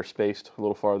this side are spaced a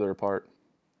little farther apart.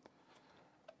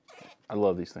 I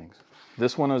love these things.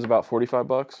 This one was about 45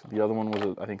 bucks. The other one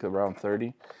was, I think, around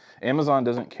 30. Amazon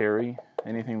doesn't carry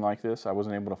anything like this. I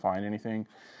wasn't able to find anything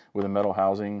with a metal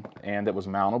housing and that was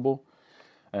mountable.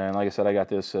 And like I said, I got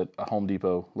this at a Home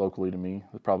Depot locally to me.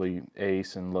 Probably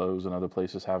Ace and Lowe's and other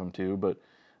places have them too. But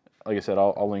like I said,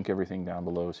 I'll link everything down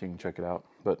below so you can check it out.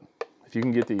 But if you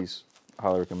can get these, I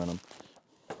highly recommend them.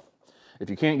 If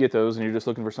you can't get those and you're just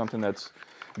looking for something that's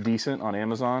decent on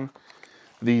Amazon,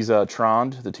 these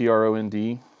Trond, the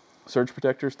T-R-O-N-D surge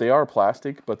protectors, they are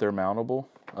plastic, but they're mountable.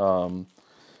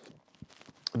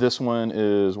 This one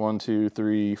is 1, 2,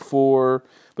 3, 4,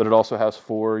 but it also has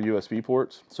 4 USB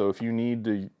ports. So if you need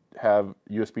to have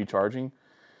USB charging,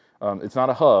 it's not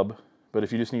a hub, but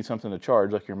if you just need something to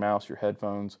charge, like your mouse, your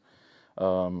headphones,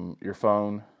 your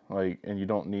phone, and you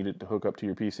don't need it to hook up to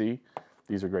your PC,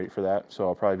 these are great for that. So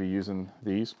I'll probably be using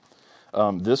these.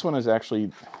 This one is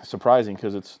actually surprising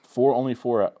because it's only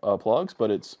 4 plugs, but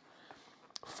it's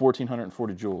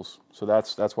 1,440 joules. So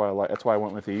that's why I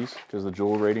went with these, because the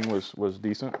joule rating was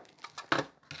decent.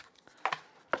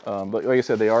 But like I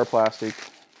said, they are plastic,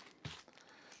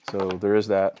 so there is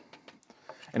that.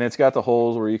 And it's got the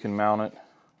holes where you can mount it.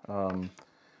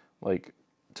 Like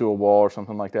to a wall or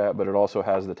something like that, but it also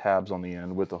has the tabs on the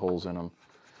end with the holes in them.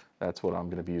 That's what I'm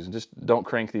going to be using. Just don't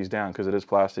crank these down because it is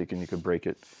plastic and you could break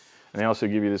it. And they also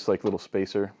give you this like little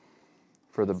spacer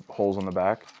for the holes on the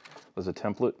back as a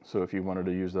template. So if you wanted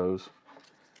to use those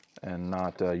and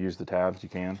not use the tabs, you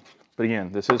can. But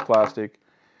again, this is plastic,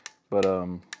 but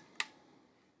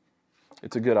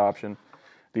it's a good option.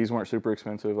 These weren't super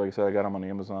expensive. Like I said, I got them on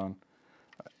Amazon.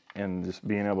 And just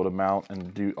being able to mount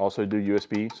and also do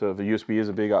USB. So if a USB is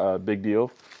a big deal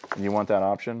and you want that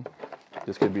option,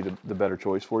 this could be the better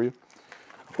choice for you.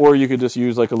 Or you could just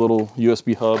use like a little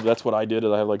USB hub. That's what I did.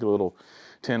 I have like a little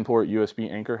 10-port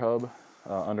USB anchor hub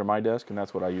under my desk, and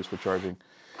that's what I use for charging.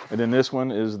 And then this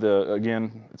one is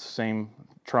again, it's the same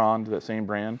Tron, that same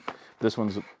brand. This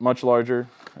one's much larger.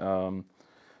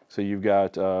 So you've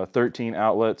got 13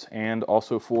 outlets and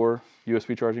also 4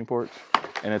 USB charging ports.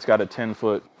 And it's got a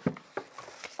 10-foot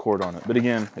cord on it. But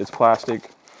again, it's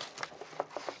plastic.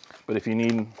 But if you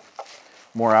need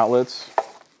more outlets,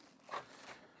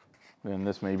 then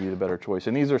this may be the better choice.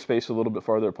 And these are spaced a little bit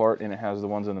farther apart, and it has the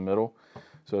ones in the middle.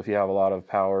 So if you have a lot of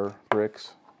power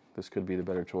bricks, this could be the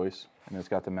better choice. And it's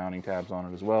got the mounting tabs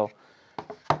on it as well.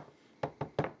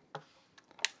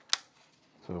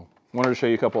 So wanted to show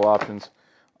you a couple options.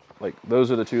 Like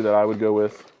those are the two that I would go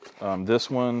with.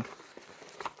 This one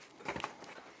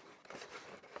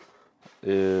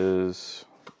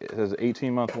it has an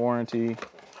 18-month warranty.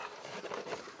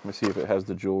 Let me see if it has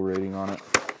the Joule rating on it.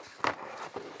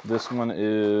 This one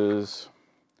is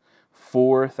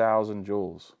 4,000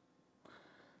 joules.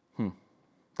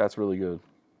 That's really good.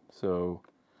 So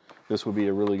this would be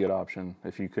a really good option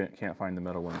if you can't find the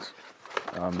metal ones.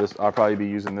 I'll probably be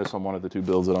using this on one of the 2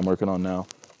 builds that I'm working on now.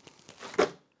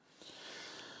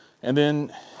 And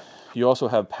then you also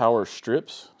have power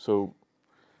strips. So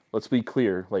let's be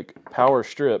clear, like power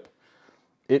strip,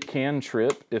 it can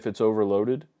trip if it's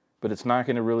overloaded, but it's not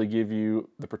going to really give you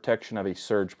the protection of a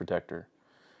surge protector.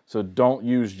 So don't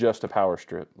use just a power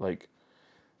strip. Like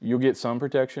you'll get some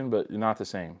protection, but not the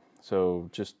same. So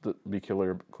just be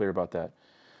clear about that.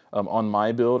 On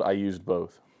my build, I used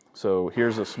both. So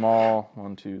here's a small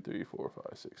 1, 2, 3, 4,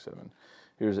 5, 6, 7.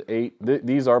 Here's 8.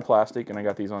 These are plastic, and I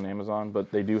got these on Amazon,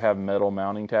 but they do have metal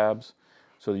mounting tabs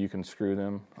so that you can screw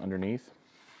them underneath.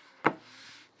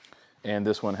 And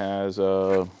this one has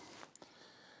a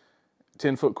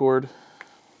 10-foot cord.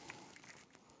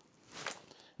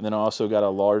 And then I also got a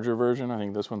larger version. I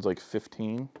think this one's like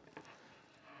 15.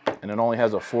 And it only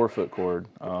has a 4-foot cord.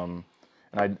 And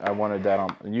I wanted that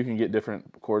on. And you can get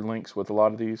different cord lengths with a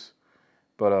lot of these.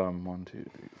 But 1, 2, 3, 4,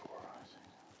 5,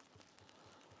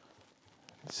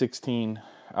 6, 16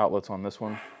 outlets on this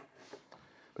one.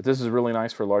 But this is really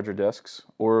nice for larger desks.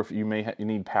 Or if you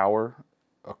need power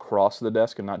across the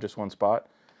desk and not just one spot,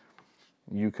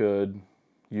 you could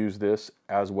use this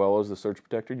as well as the surge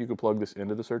protector. You could plug this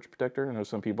into the surge protector. I know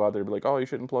some people out there be like, oh, you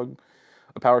shouldn't plug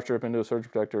a power strip into a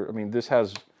surge protector. I mean, this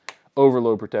has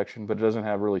overload protection, but it doesn't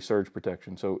have really surge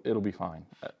protection, so it'll be fine.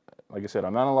 Like I said,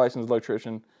 I'm not a licensed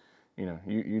electrician. You know,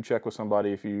 you check with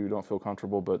somebody if you don't feel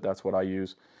comfortable, but that's what I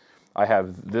use. I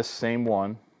have this same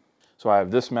one. So I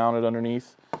have this mounted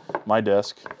underneath my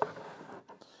desk,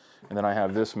 and then I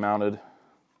have this mounted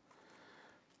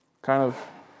kind of,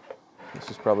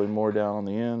 this is probably more down on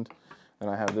the end, and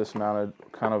I have this mounted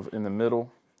kind of in the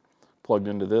middle, plugged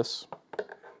into this.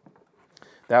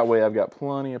 That way I've got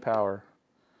plenty of power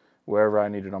wherever I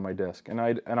need it on my desk. And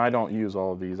I don't use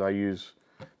all of these. I use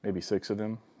maybe 6 of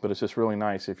them, but it's just really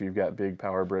nice if you've got big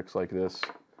power bricks like this.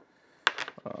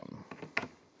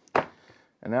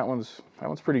 And that one's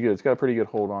pretty good. It's got a pretty good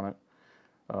hold on it.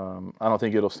 I don't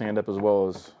think it'll stand up as well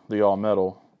as the all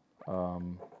metal,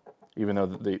 even though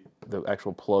the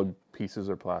actual plug pieces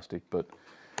are plastic, but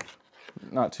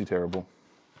not too terrible.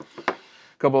 A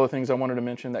couple other things I wanted to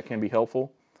mention that can be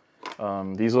helpful.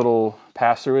 These little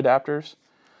pass-through adapters.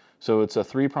 So it's a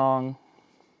 3-prong,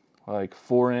 like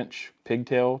 4-inch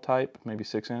pigtail type, maybe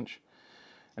 6-inch.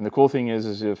 And the cool thing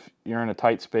is if you're in a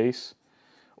tight space,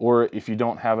 or if you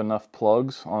don't have enough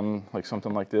plugs on like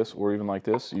something like this, or even like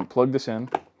this, you plug this in.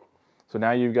 So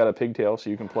now you've got a pigtail,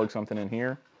 so you can plug something in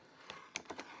here,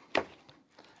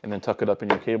 and then tuck it up in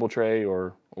your cable tray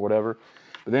or whatever.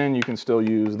 But then you can still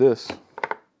use this.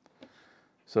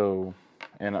 So,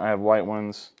 and I have white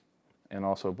ones and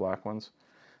also black ones.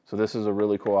 So this is a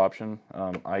really cool option.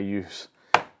 I use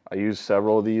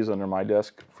several of these under my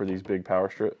desk for these big power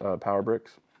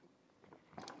bricks.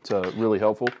 It's really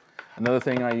helpful. Another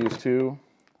thing I use too,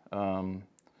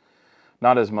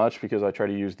 not as much because I try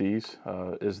to use these,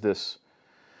 is this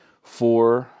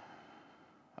four-way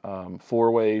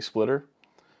splitter.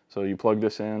 So you plug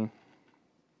this in,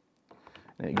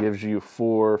 And it gives you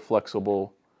 4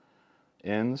 flexible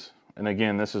ends. And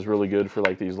again, this is really good for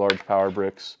like these large power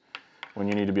bricks when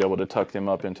you need to be able to tuck them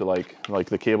up into like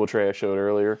the cable tray I showed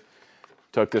earlier.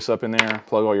 Tuck this up in there,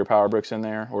 plug all your power bricks in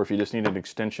there, or if you just need an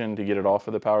extension to get it off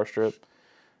of the power strip,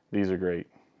 these are great.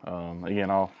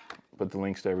 Again, I'll put the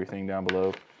links to everything down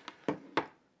below.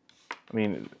 I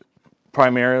mean,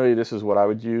 primarily this is what I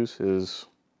would use, is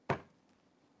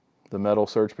the metal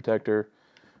surge protector,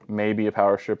 maybe a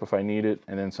power strip if I need it,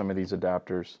 and then some of these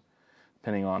adapters,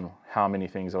 depending on how many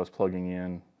things I was plugging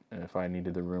in, and if I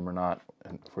needed the room or not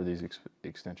for these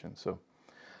extensions. So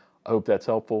I hope that's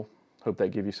helpful. Hope that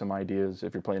gives you some ideas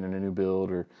if you're planning a new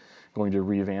build or going to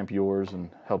revamp yours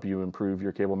and help you improve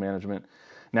your cable management.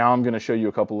 Now I'm going to show you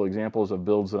a couple of examples of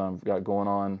builds that I've got going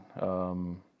on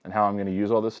and how I'm going to use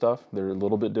all this stuff. They're a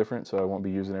little bit different, so I won't be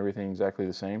using everything exactly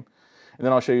the same. And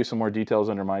then I'll show you some more details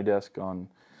under my desk on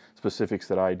specifics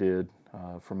that I did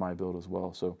for my build as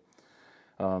well. So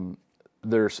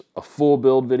there's a full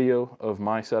build video of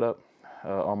my setup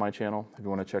on my channel. If you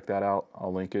want to check that out,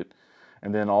 I'll link it.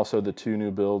 And then also the 2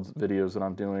 new build videos that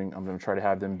I'm doing, I'm going to try to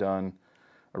have them done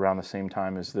around the same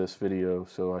time as this video,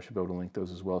 so I should be able to link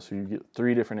those as well. So you get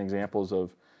 3 different examples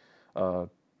of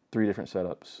 3 different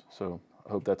setups. So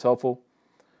I hope that's helpful.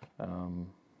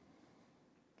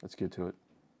 Let's get to it.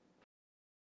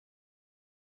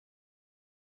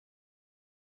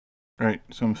 Alright,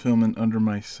 so I'm filming under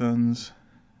my son's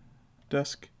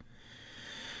desk,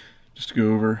 just to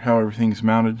go over how everything's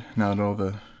mounted now that all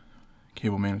the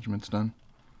cable management's done.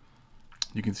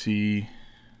 You can see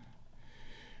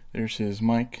there's his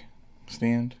mic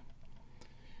stand.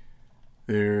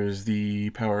 There's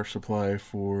the power supply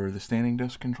for the standing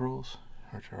desk controls,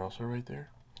 which are also right there.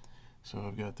 So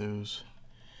I've got those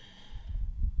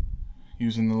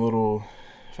using the little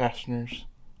fasteners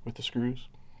with the screws,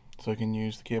 so I can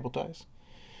use the cable ties.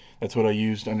 That's what I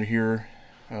used under here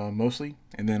mostly,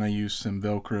 and then I used some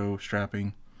Velcro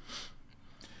strapping.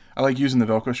 I like using the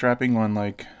Velcro strapping on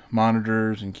like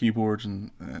monitors and keyboards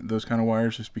and those kind of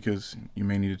wires, just because you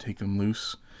may need to take them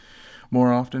loose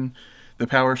more often. The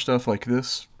power stuff like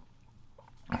this,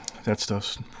 that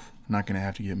stuff's not going to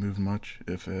have to get moved much,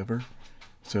 if ever.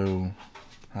 So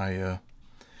I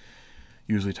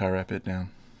usually tie wrap it down.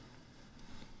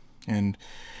 And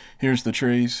here's the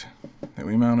trays that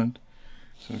we mounted.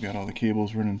 So we've got all the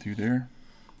cables running through there.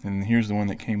 And here's the one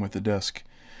that came with the desk.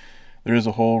 There is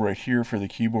a hole right here for the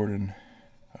keyboard and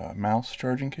mouse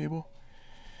charging cable.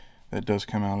 That does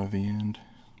come out of the end,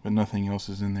 but nothing else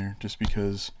is in there, just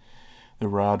because the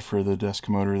rod for the desk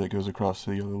motor that goes across to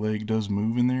the other leg does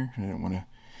move in there. I didn't want to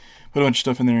put a bunch of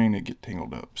stuff in there and it get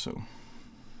tangled up. So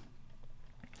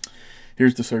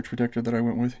here's the surge protector that I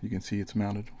went with. You can see it's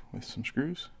mounted with some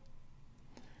screws.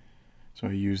 So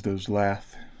I use those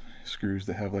lath screws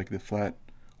that have like the flat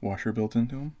washer built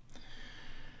into them.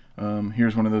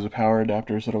 Here's one of those power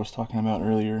adapters that I was talking about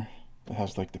earlier that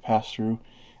has like the pass-through,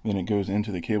 and then it goes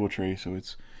into the cable tray. So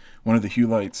it's one of the hue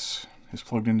lights is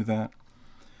plugged into that.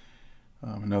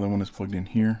 Another one is plugged in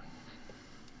here.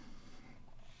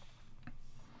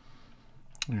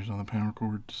 There's all the power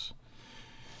cords.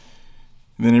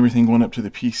 And then everything going up to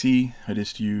the PC, I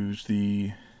just used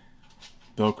the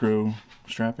Velcro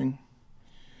strapping.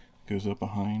 It goes up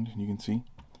behind, and you can see,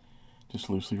 just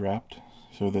loosely wrapped,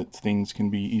 so that things can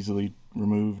be easily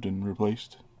removed and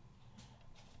replaced.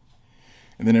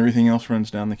 And then everything else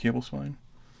runs down the cable spine.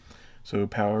 So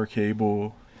power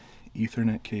cable,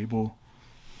 Ethernet cable,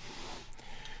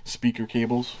 speaker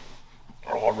cables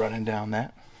are all running down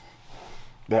that.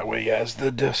 That way, as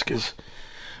the desk is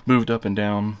moved up and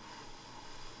down,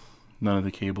 none of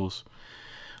the cables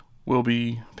will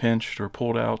be pinched or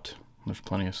pulled out. There's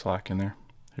plenty of slack in there.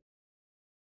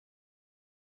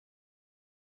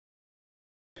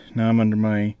 Now I'm under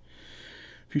my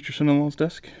future son-in-law's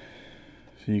desk.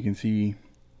 So you can see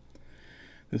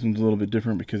this one's a little bit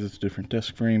different because it's a different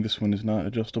desk frame. This one is not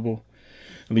adjustable,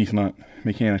 at least not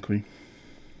mechanically.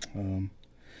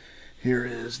 Here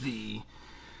is the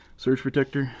surge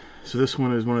protector. So this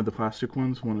one is one of the plastic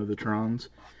ones, one of the Trons.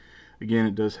 Again,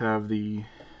 it does have the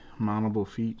mountable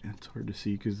feet. It's hard to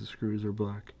see because the screws are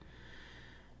black,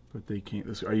 but they can't.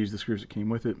 I used the screws that came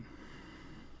with it.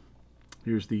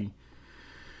 Here's the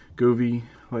Govee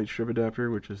light strip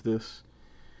adapter, which is this.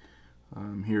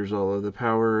 Here's all of the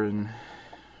power and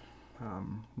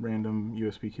random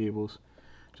USB cables.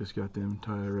 Just got them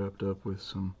tie wrapped up with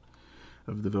some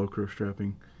of the Velcro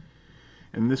strapping.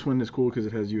 And this one is cool because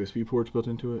it has USB ports built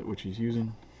into it, which he's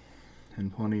using,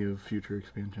 and plenty of future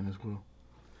expansion as well.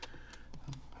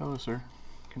 Hello, sir.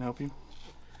 Can I help you?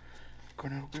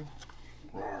 Can I help you?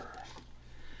 Roar.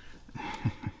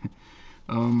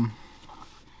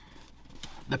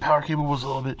 the power cable was a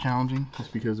little bit challenging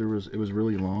just because it was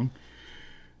really long.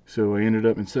 So I ended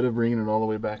up, instead of bringing it all the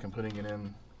way back and putting it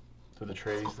in to the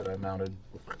trays that I mounted,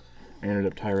 I ended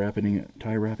up tie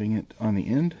wrapping it on the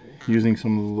end using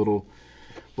some of the little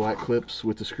black clips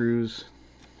with the screws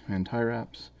and tie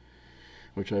wraps,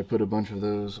 which I put a bunch of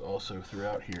those also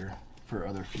throughout here for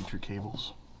other future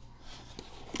cables.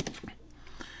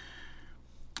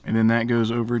 And then that goes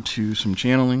over to some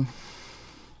channeling,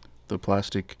 the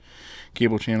plastic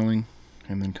cable channeling,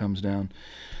 and then comes down.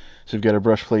 So we've got a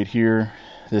brush plate here.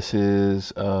 This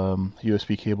is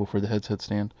USB cable for the headset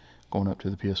stand going up to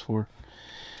the PS4.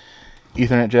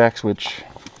 Ethernet jacks, which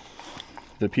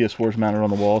the PS4 is mounted on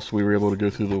the wall, so we were able to go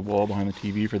through the wall behind the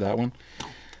TV for that one.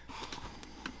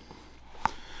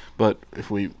 But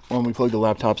when we plug the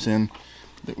laptops in,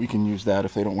 that we can use that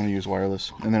if they don't want to use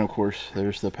wireless. And then of course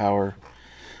there's the power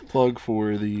plug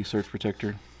for the surge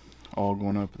protector, all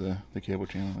going up the cable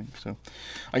channeling. So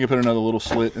I could put another little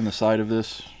slit in the side of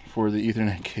this for the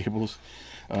Ethernet cables.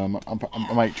 I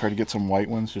might try to get some white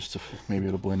ones just to maybe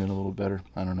it'll blend in a little better.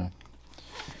 I don't know.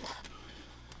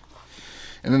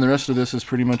 And then the rest of this is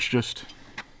pretty much just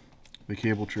the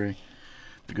cable tray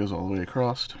that goes all the way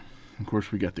across. Of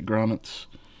course, we got the grommets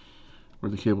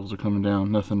where the cables are coming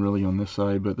down. Nothing really on this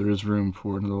side, but there is room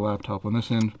for another laptop on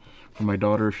this end for my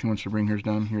daughter if she wants to bring hers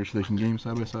down here so they can game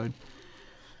side by side.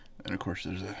 And of course,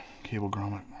 there's a cable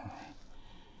grommet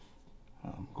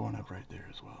going up right there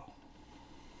as well.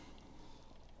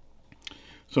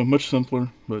 So much simpler,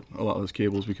 but a lot less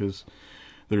cables because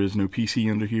there is no PC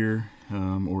under here,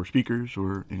 or speakers,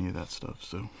 or any of that stuff.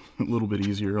 So a little bit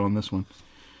easier on this one.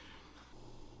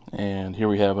 And here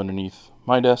we have underneath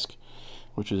my desk,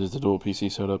 which is the dual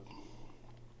PC setup.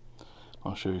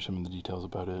 I'll show you some of the details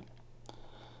about it.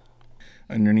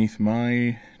 Underneath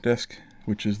my desk,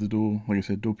 which is the dual, like I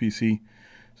said, dual PC.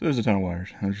 So there's a ton of wires.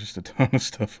 There's just a ton of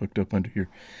stuff hooked up under here.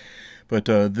 But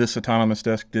this autonomous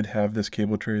desk did have this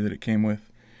cable tray that it came with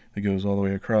that goes all the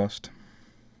way across.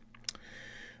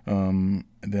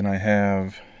 Then I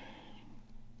have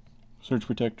surge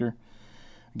protector,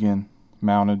 again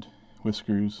mounted with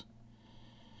screws,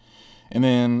 and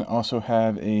then also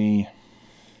have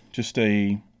just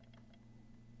a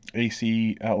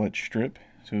AC outlet strip.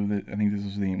 So that I think this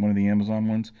is one of the Amazon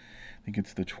ones. I think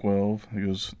it's the 12. It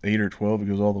goes 8 or 12. It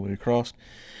goes all the way across.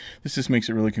 This just makes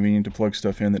it really convenient to plug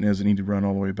stuff in that doesn't need to run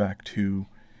all the way back to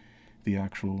the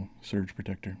actual surge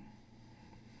protector.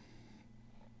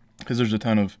 Because there's a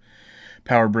ton of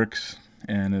power bricks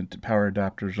and power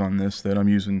adapters on this that I'm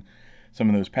using some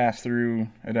of those pass-through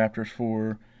adapters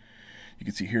for. You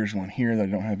can see here's one here that I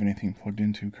don't have anything plugged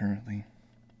into currently.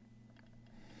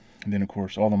 And then of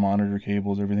course all the monitor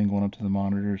cables, everything going up to the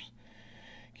monitors,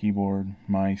 keyboard,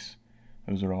 mice,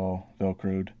 those are all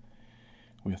velcroed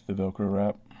with the Velcro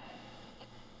wrap.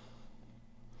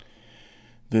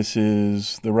 This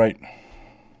is the right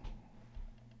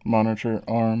monitor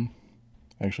arm,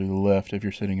 actually the left if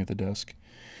you're sitting at the desk.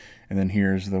 And then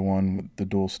here's the one with the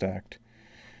dual stacked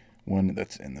one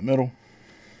that's in the middle.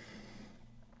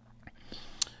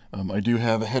 I do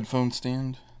have a headphone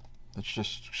stand that's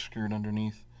just screwed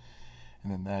underneath.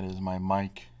 And then that is my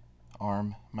mic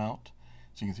arm mount.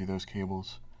 So you can see those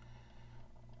cables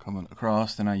coming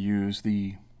across. Then I use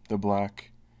the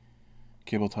black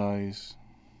cable ties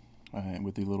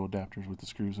with the little adapters with the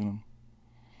screws in them.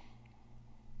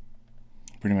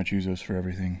 Pretty much use those for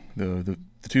everything. The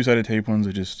two-sided tape ones,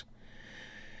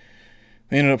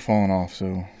 they ended up falling off,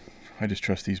 so I just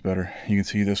trust these better. You can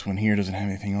see this one here doesn't have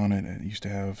anything on it. It used to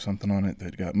have something on it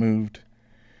that got moved.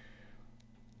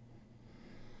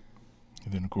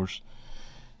 And then of course,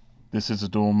 this is a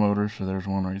dual motor, so there's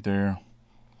one right there.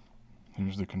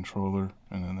 There's the controller,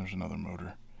 and then there's another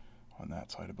motor on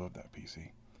that side above that PC.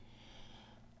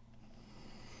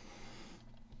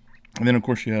 And then of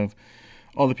course you have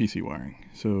all the PC wiring.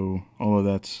 So all of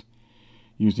that's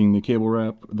using the cable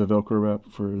wrap, the Velcro wrap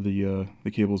for the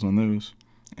cables on those.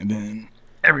 And then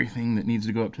everything that needs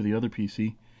to go up to the other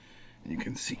PC, you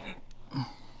can see,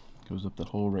 goes up that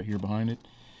hole right here behind it.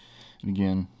 And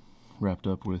again, wrapped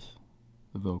up with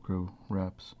the Velcro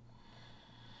wraps.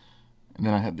 And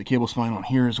then I have the cable spine on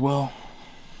here as well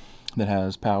that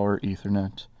has power,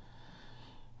 Ethernet,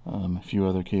 a few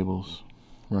other cables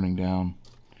running down.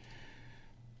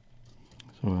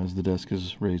 So as the desk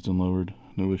is raised and lowered,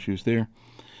 no issues there.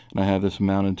 And I have this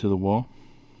mounted to the wall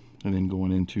and then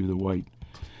going into the white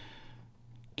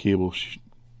cable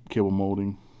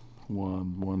molding,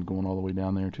 one going all the way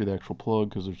down there to the actual plug,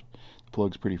 because the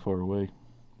plug's pretty far away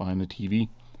behind the TV.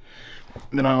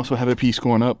 And then I also have a piece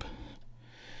going up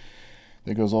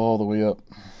that goes all the way up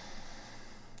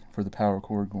for the power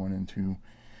cord going into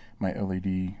my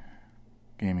LED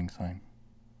gaming sign.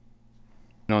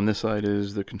 And on this side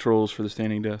is the controls for the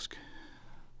standing desk.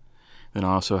 Then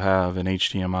I also have an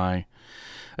HDMI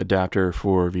adapter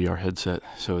for VR headset,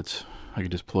 so I can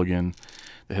just plug in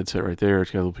the headset right there.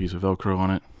 It's got a little piece of Velcro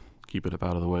on it, keep it up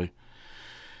out of the way.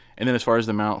 And then as far as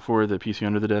the mount for the PC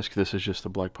under the desk, this is just the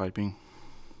black piping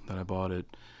that I bought at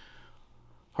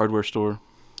hardware store,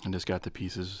 and just got the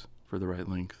pieces for the right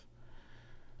length.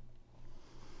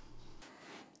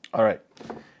 All right,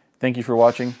 thank you for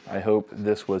watching. I hope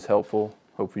this was helpful.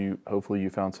 Hopefully you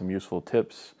found some useful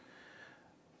tips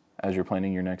as you're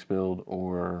planning your next build,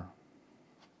 or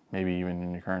maybe even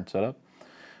in your current setup.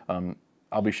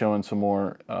 I'll be showing some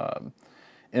more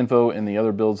info in the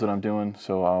other builds that I'm doing,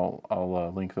 so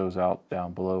I'll link those out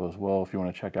down below as well if you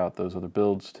want to check out those other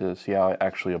builds to see how I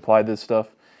actually apply this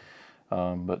stuff.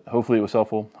 But hopefully it was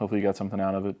helpful. Hopefully you got something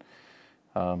out of it.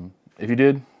 If you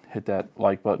did, hit that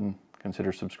like button.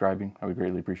 Consider subscribing. I would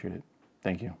greatly appreciate it.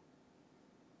 Thank you.